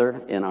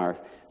another in our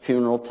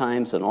funeral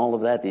times and all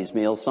of that, these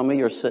meals, some of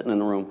you are sitting in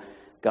the room.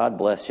 God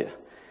bless you.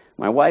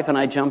 My wife and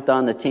I jumped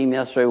on the team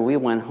yesterday. We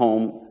went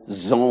home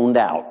zoned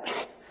out.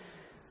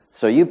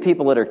 So you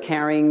people that are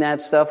carrying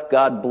that stuff,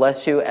 God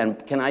bless you.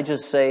 And can I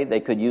just say, they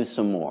could use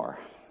some more.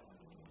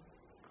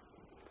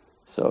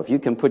 So if you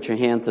can put your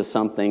hand to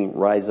something,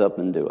 rise up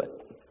and do it.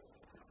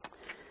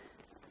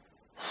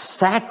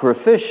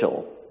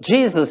 Sacrificial.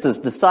 Jesus'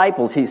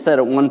 disciples, he said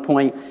at one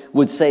point,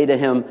 would say to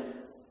him,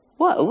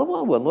 What,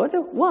 Lord?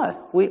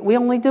 What? We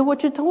only did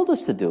what you told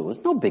us to do.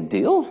 It's no big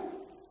deal.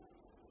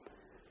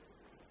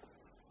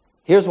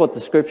 Here's what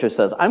the scripture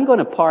says. I'm going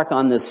to park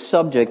on this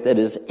subject that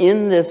is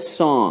in this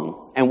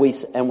song. And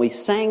we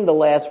sang the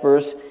last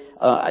verse.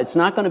 It's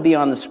not going to be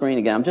on the screen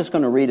again. I'm just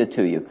going to read it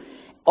to you.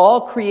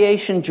 All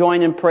creation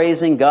join in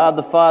praising God,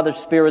 the Father,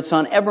 Spirit,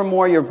 Son,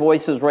 evermore your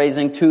voices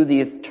raising to the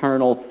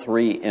eternal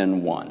three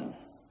in one.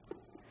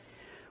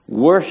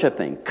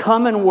 Worshiping.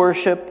 Come and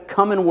worship.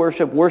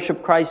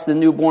 Worship Christ, the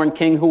newborn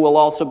King, who will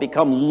also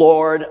become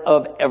Lord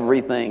of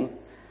everything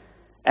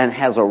and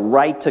has a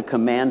right to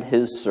command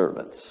his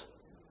servants.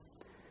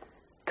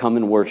 Come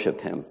and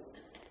worship him.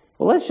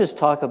 Well, let's just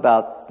talk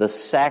about the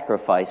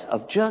sacrifice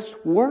of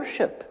just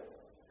worship.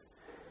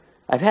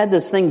 I've had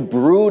this thing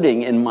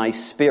brooding in my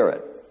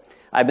spirit.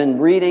 I've been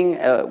reading,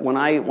 when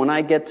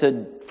I get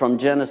from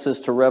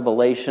Genesis to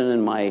Revelation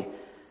in my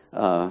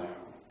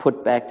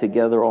put back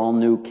together all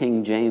new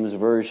King James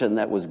Version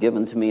that was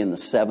given to me in the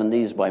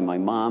 70s by my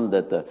mom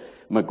that the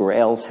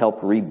McGrails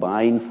helped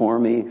rebind for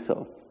me.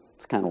 So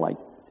it's kind of like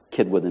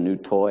kid with a new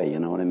toy, you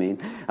know what I mean?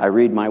 I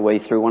read my way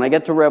through. When I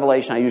get to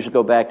Revelation, I usually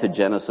go back to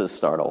Genesis,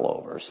 start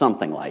all over,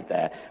 something like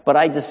that. But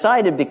I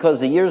decided because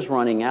the year's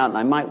running out and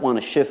I might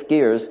want to shift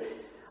gears,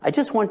 I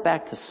just went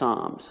back to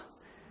Psalms.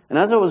 And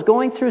as I was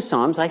going through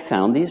Psalms, I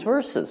found these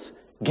verses.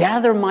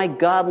 Gather my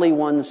godly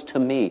ones to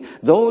me,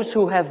 those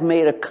who have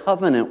made a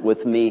covenant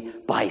with me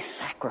by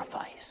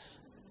sacrifice.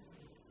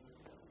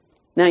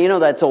 Now, you know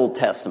that's Old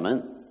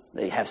Testament.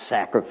 They have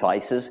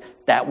sacrifices.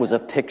 That was a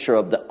picture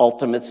of the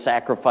ultimate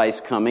sacrifice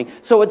coming.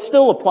 So it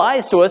still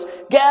applies to us.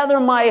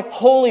 Gather my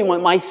holy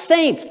one, my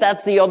saints.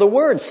 That's the other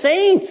word,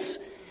 saints.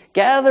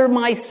 Gather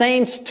my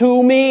saints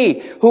to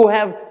me who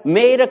have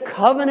made a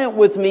covenant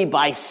with me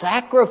by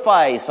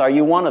sacrifice. Are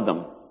you one of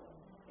them?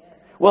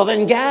 Well,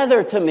 then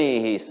gather to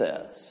me, he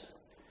says.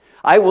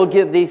 I will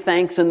give thee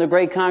thanks in the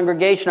great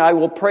congregation. I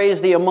will praise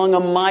thee among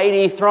a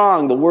mighty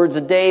throng. The words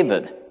of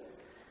David.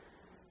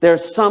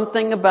 There's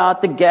something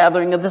about the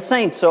gathering of the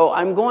saints. So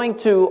I'm going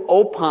to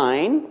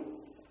opine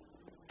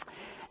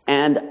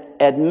and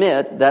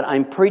admit that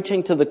I'm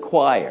preaching to the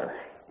choir.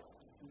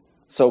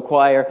 So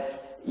choir,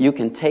 you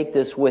can take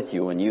this with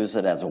you and use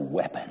it as a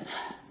weapon.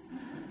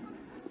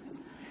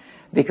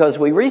 Because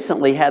we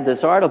recently had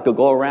this article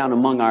go around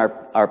among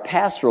our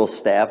pastoral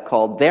staff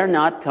called They're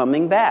Not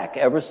Coming Back.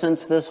 Ever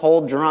since this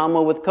whole drama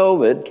with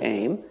COVID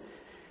came,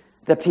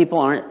 that people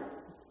aren't,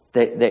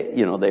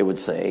 they would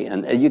say,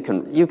 and you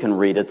can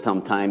read it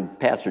sometime.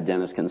 Pastor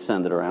Dennis can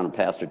send it around, and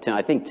Pastor Tim,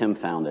 I think Tim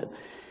found it.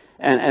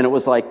 And it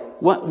was like,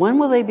 when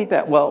will they be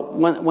back? Well,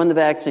 when the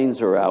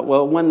vaccines are out.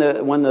 Well, when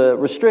the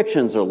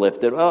restrictions are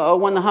lifted.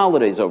 When the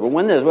holiday's over.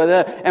 When this, when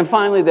that. And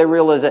finally they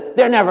realize that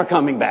they're never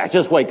coming back.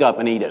 Just wake up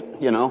and eat it,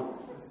 you know.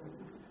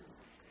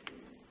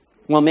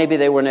 Well, maybe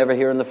they were never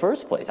here in the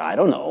first place. I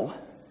don't know.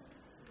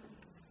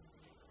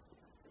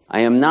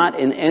 I am not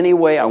in any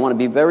way, I want to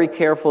be very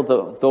careful,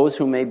 those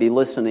who may be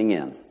listening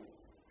in.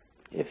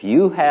 If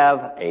you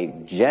have a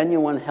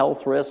genuine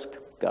health risk,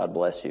 God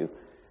bless you.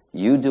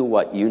 You do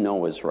what you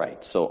know is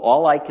right. So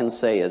all I can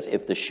say is,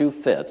 if the shoe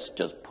fits,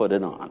 just put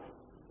it on.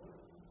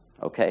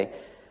 Okay?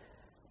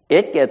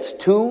 It gets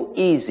too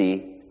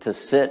easy to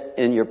sit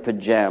in your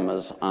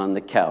pajamas on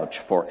the couch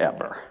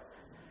forever.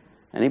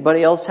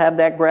 Anybody else have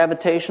that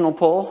gravitational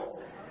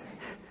pull?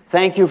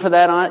 Thank you for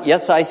that, Aunt.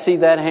 Yes, I see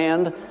that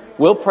hand.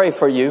 We'll pray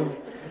for you.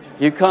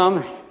 You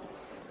come.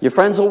 Your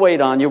friends will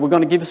wait on you. We're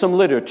going to give you some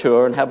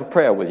literature and have a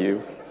prayer with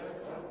you.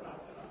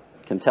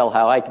 Can tell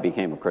how I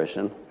became a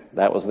Christian.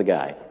 That was the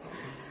guy.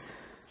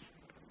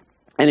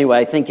 Anyway,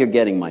 I think you're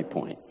getting my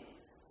point.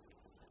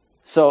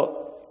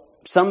 So,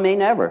 some may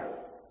never.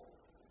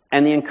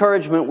 And the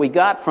encouragement we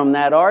got from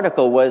that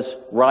article was,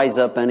 rise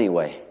up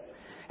anyway.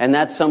 And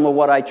that's some of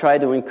what I try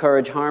to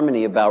encourage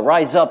Harmony about.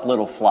 Rise up,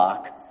 little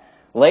flock.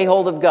 Lay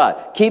hold of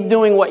God. Keep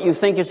doing what you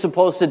think you're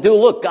supposed to do.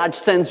 Look, God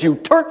sends you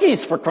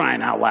turkeys, for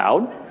crying out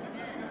loud.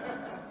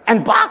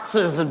 And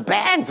boxes and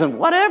bags and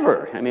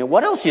whatever. I mean,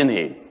 what else you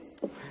need?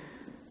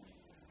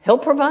 He'll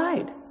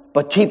provide.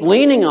 But keep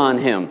leaning on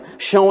Him,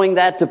 showing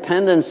that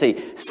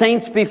dependency.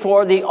 Saints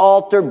before the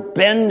altar,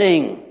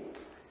 bending.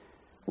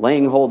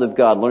 Laying hold of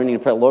God, learning to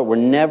pray. Lord, we're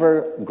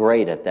never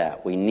great at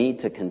that. We need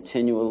to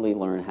continually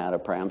learn how to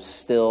pray. I'm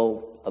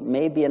still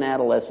maybe an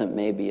adolescent,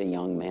 maybe a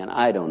young man.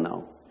 I don't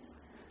know.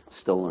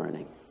 Still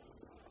learning.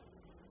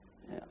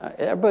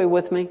 Everybody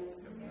with me?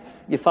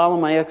 You follow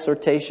my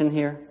exhortation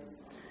here?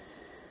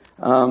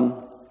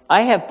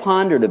 I have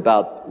pondered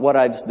about what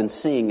I've been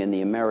seeing in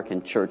the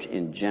American church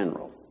in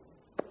general.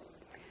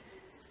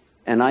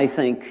 And I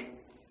think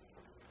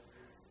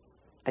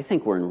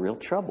we're in real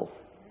trouble.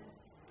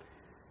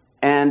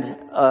 And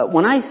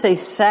when I say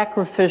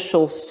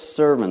sacrificial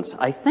servants,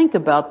 I think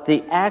about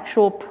the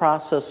actual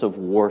process of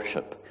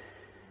worship.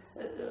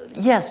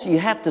 Yes, you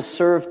have to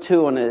serve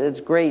too, and it's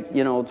great.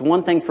 You know, it's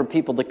one thing for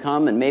people to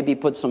come and maybe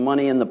put some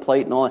money in the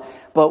plate and all that.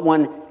 But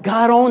when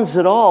God owns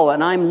it all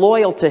and I'm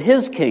loyal to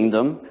His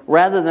kingdom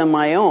rather than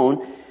my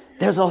own,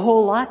 there's a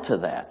whole lot to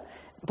that.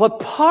 But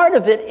part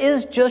of it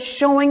is just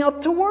showing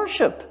up to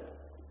worship.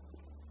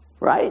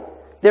 Right?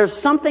 There's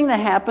something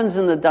that happens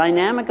in the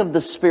dynamic of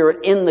the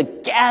Spirit in the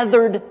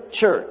gathered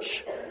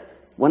church.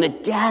 When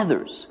it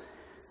gathers,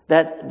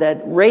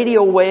 that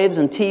radio waves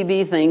and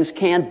TV things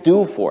can't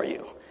do for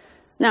you.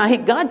 Now,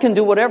 God can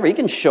do whatever. He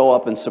can show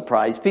up and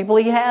surprise people.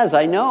 He has,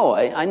 I know.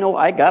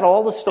 I got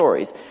all the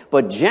stories.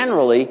 But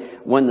generally,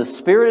 when the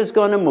Spirit is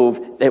going to move,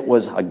 it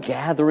was a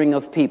gathering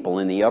of people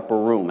in the upper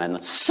room.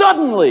 And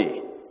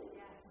suddenly,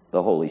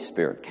 the Holy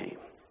Spirit came.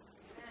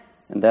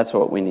 And that's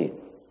what we need.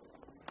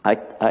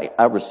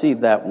 I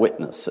received that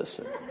witness,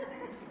 sister.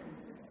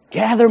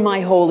 Gather my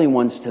holy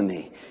ones to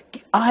me.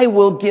 I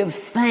will give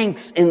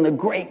thanks in the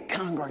great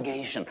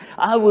congregation.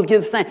 I will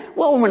give thanks.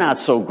 Well, we're not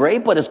so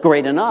great, but it's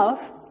great enough.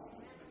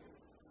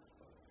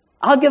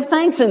 I'll give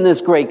thanks in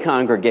this great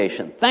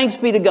congregation. Thanks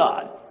be to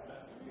God.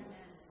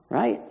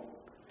 Right?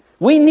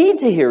 We need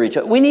to hear each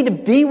other. We need to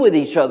be with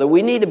each other.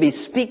 We need to be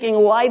speaking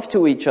life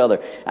to each other.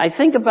 I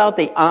think about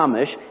the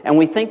Amish, and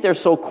we think they're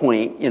so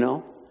quaint, you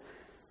know.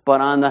 But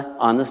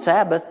on the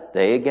Sabbath,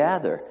 they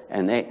gather.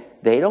 And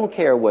they don't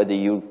care whether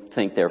you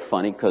think they're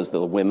funny because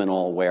the women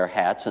all wear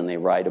hats and they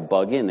ride a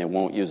buggy and they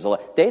won't use the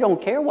light. They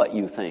don't care what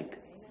you think.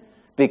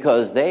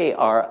 Because they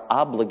are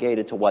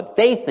obligated to what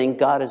they think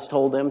God has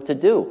told them to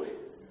do.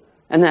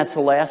 And that's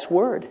the last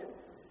word.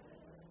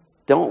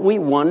 Don't we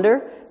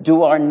wonder,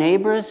 do our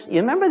neighbors...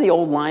 You remember the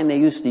old line they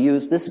used to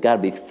use? This has got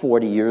to be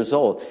 40 years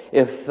old.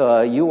 If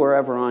you were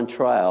ever on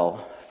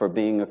trial for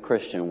being a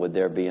Christian, would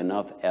there be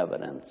enough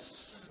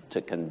evidence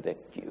to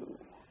convict you?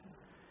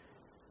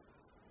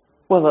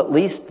 Well, at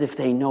least if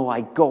they know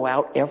I go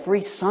out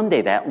every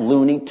Sunday, that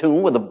Looney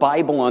Tune with a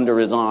Bible under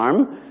his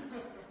arm,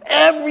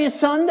 every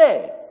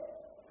Sunday.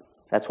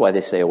 That's why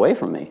they stay away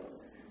from me.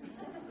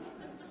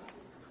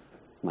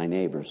 My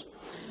neighbors.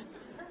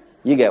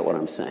 You get what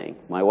I'm saying.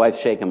 My wife's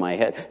shaking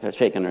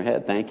her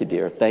head. Thank you,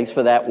 dear. Thanks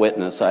for that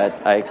witness.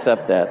 I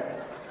accept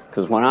that.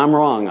 Because when I'm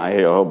wrong,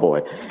 oh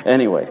boy.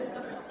 Anyway.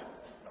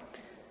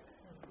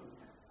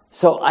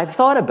 So I've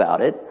thought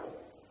about it.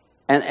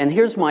 And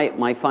here's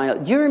my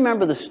final... Do you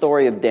remember the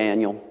story of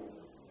Daniel?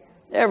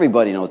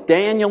 Everybody knows.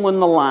 Daniel in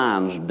the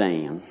lion's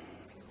den.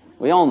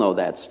 We all know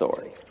that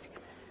story.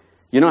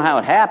 You know how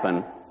it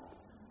happened?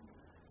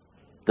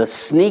 The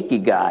sneaky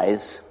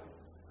guys,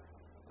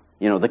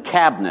 you know, the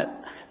cabinet,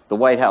 the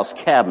White House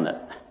cabinet.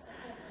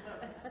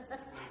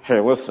 Hey,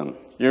 listen,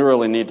 you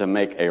really need to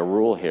make a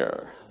rule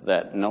here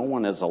that no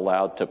one is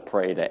allowed to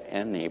pray to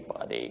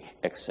anybody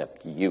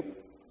except you,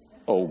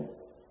 oh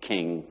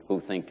king who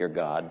think you're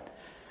God.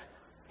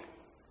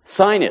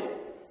 Sign it.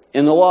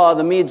 in the law of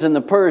the Medes and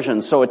the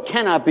Persians, so it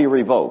cannot be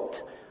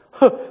revoked.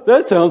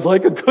 That sounds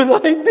like a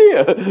good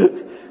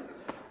idea.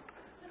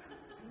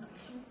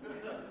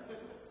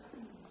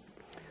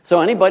 So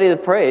anybody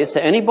that prays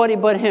to anybody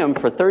but him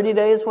for 30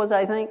 days was,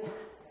 I think,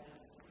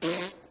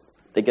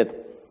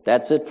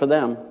 that's it for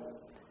them.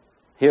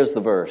 Here's the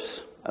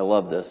verse. I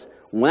love this.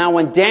 Now,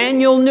 when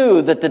Daniel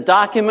knew that the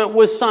document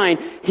was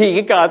signed,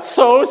 he got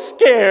so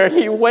scared,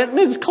 he went in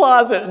his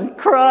closet and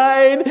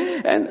cried.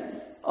 And,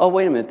 oh,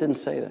 wait a minute, it didn't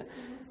say that.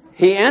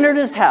 He entered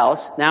his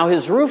house. Now,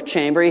 his roof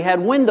chamber, he had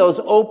windows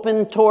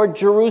open toward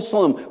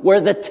Jerusalem, where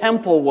the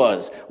temple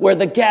was, where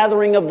the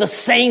gathering of the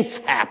saints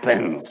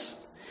happens.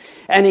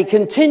 And he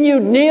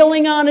continued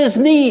kneeling on his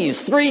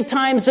knees 3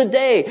 times a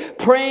day,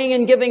 praying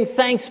and giving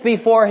thanks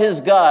before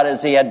his God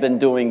as he had been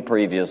doing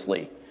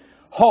previously.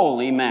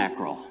 Holy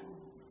mackerel.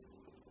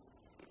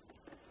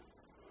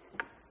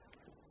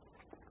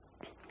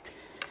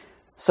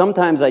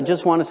 Sometimes I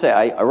just want to say,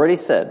 I already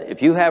said,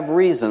 if you have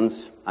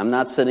reasons, I'm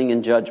not sitting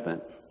in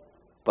judgment,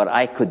 but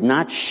I could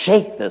not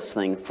shake this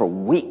thing for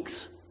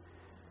weeks.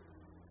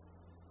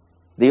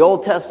 The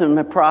Old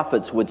Testament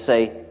prophets would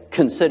say,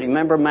 consider,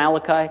 remember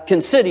Malachi?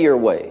 Consider your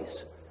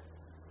ways.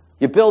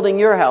 You're building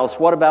your house,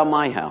 what about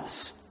my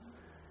house?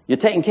 You're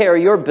taking care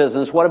of your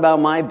business, what about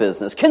my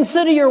business?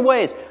 Consider your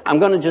ways. I'm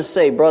going to just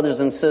say,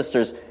 brothers and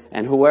sisters,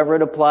 and whoever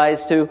it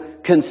applies to,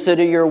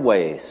 consider your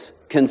ways.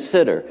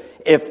 Consider.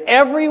 If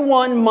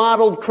everyone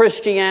modeled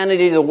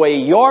Christianity the way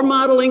you're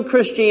modeling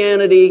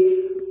Christianity,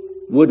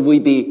 would we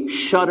be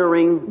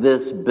shuttering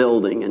this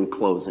building and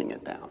closing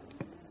it down?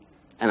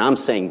 And I'm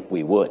saying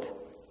we would.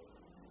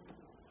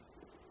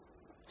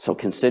 So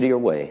consider your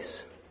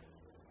ways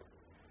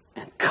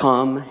and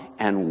come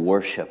and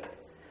worship.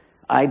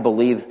 I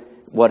believe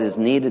what is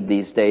needed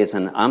these days,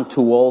 and I'm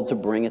too old to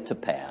bring it to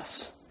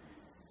pass,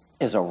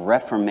 is a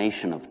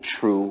reformation of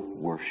true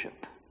worship.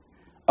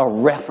 A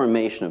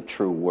reformation of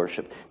true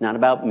worship. Not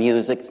about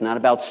music, it's not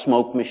about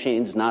smoke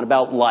machines, not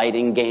about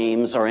lighting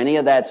games or any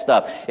of that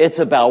stuff. It's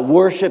about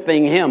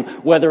worshiping Him,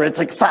 whether it's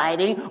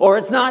exciting or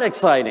it's not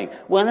exciting.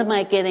 What am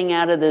I getting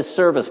out of this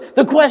service?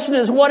 The question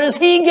is, what is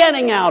He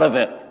getting out of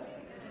it?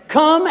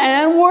 Come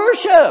and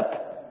worship.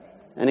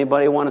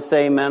 Anybody want to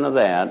say amen to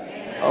that?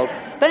 Amen. Oh,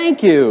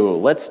 thank you.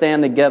 Let's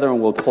stand together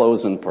and we'll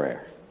close in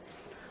prayer.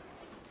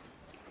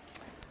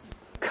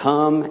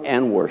 Come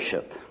and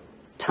worship.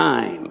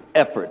 Time,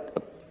 effort,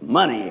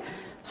 money,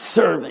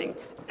 serving,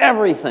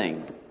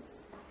 everything.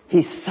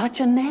 He's such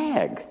a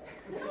nag.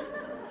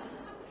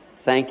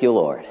 Thank you,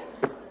 Lord.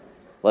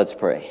 Let's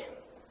pray.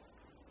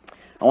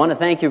 I want to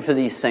thank you for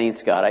these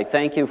saints, God. I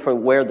thank you for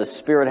where the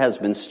Spirit has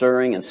been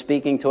stirring and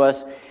speaking to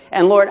us.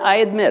 And Lord, I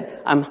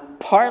admit, I'm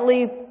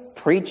partly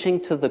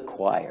preaching to the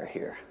choir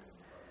here.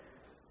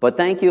 But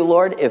thank you,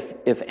 Lord,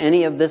 if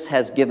any of this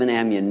has given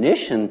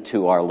ammunition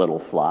to our little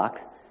flock,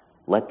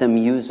 let them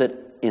use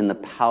it in the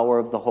power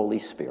of the Holy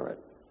Spirit.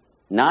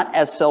 Not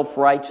as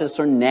self-righteous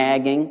or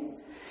nagging.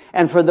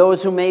 And for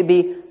those who may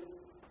be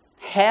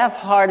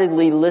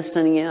half-heartedly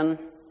listening in,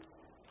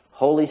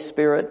 Holy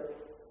Spirit,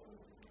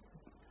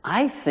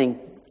 I think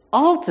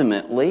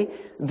ultimately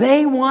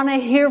they want to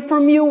hear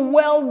from you,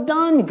 well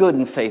done, good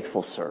and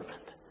faithful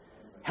servant.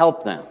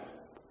 Help them.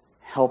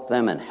 Help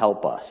them and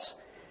help us.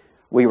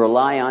 We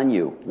rely on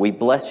you. We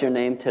bless your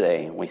name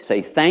today. And we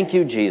say thank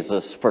you,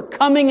 Jesus, for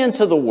coming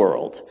into the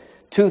world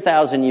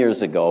 2,000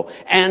 years ago,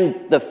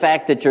 and the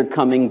fact that you're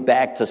coming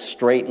back to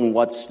straighten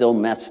what's still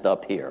messed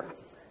up here.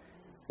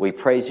 We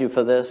praise you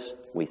for this.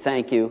 We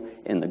thank you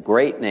in the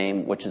great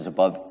name which is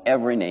above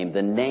every name,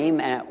 the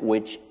name at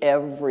which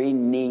every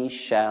knee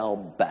shall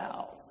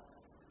bow.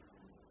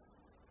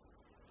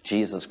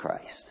 Jesus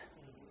Christ.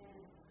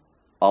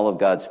 All of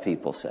God's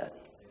people said,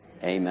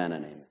 amen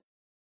and amen.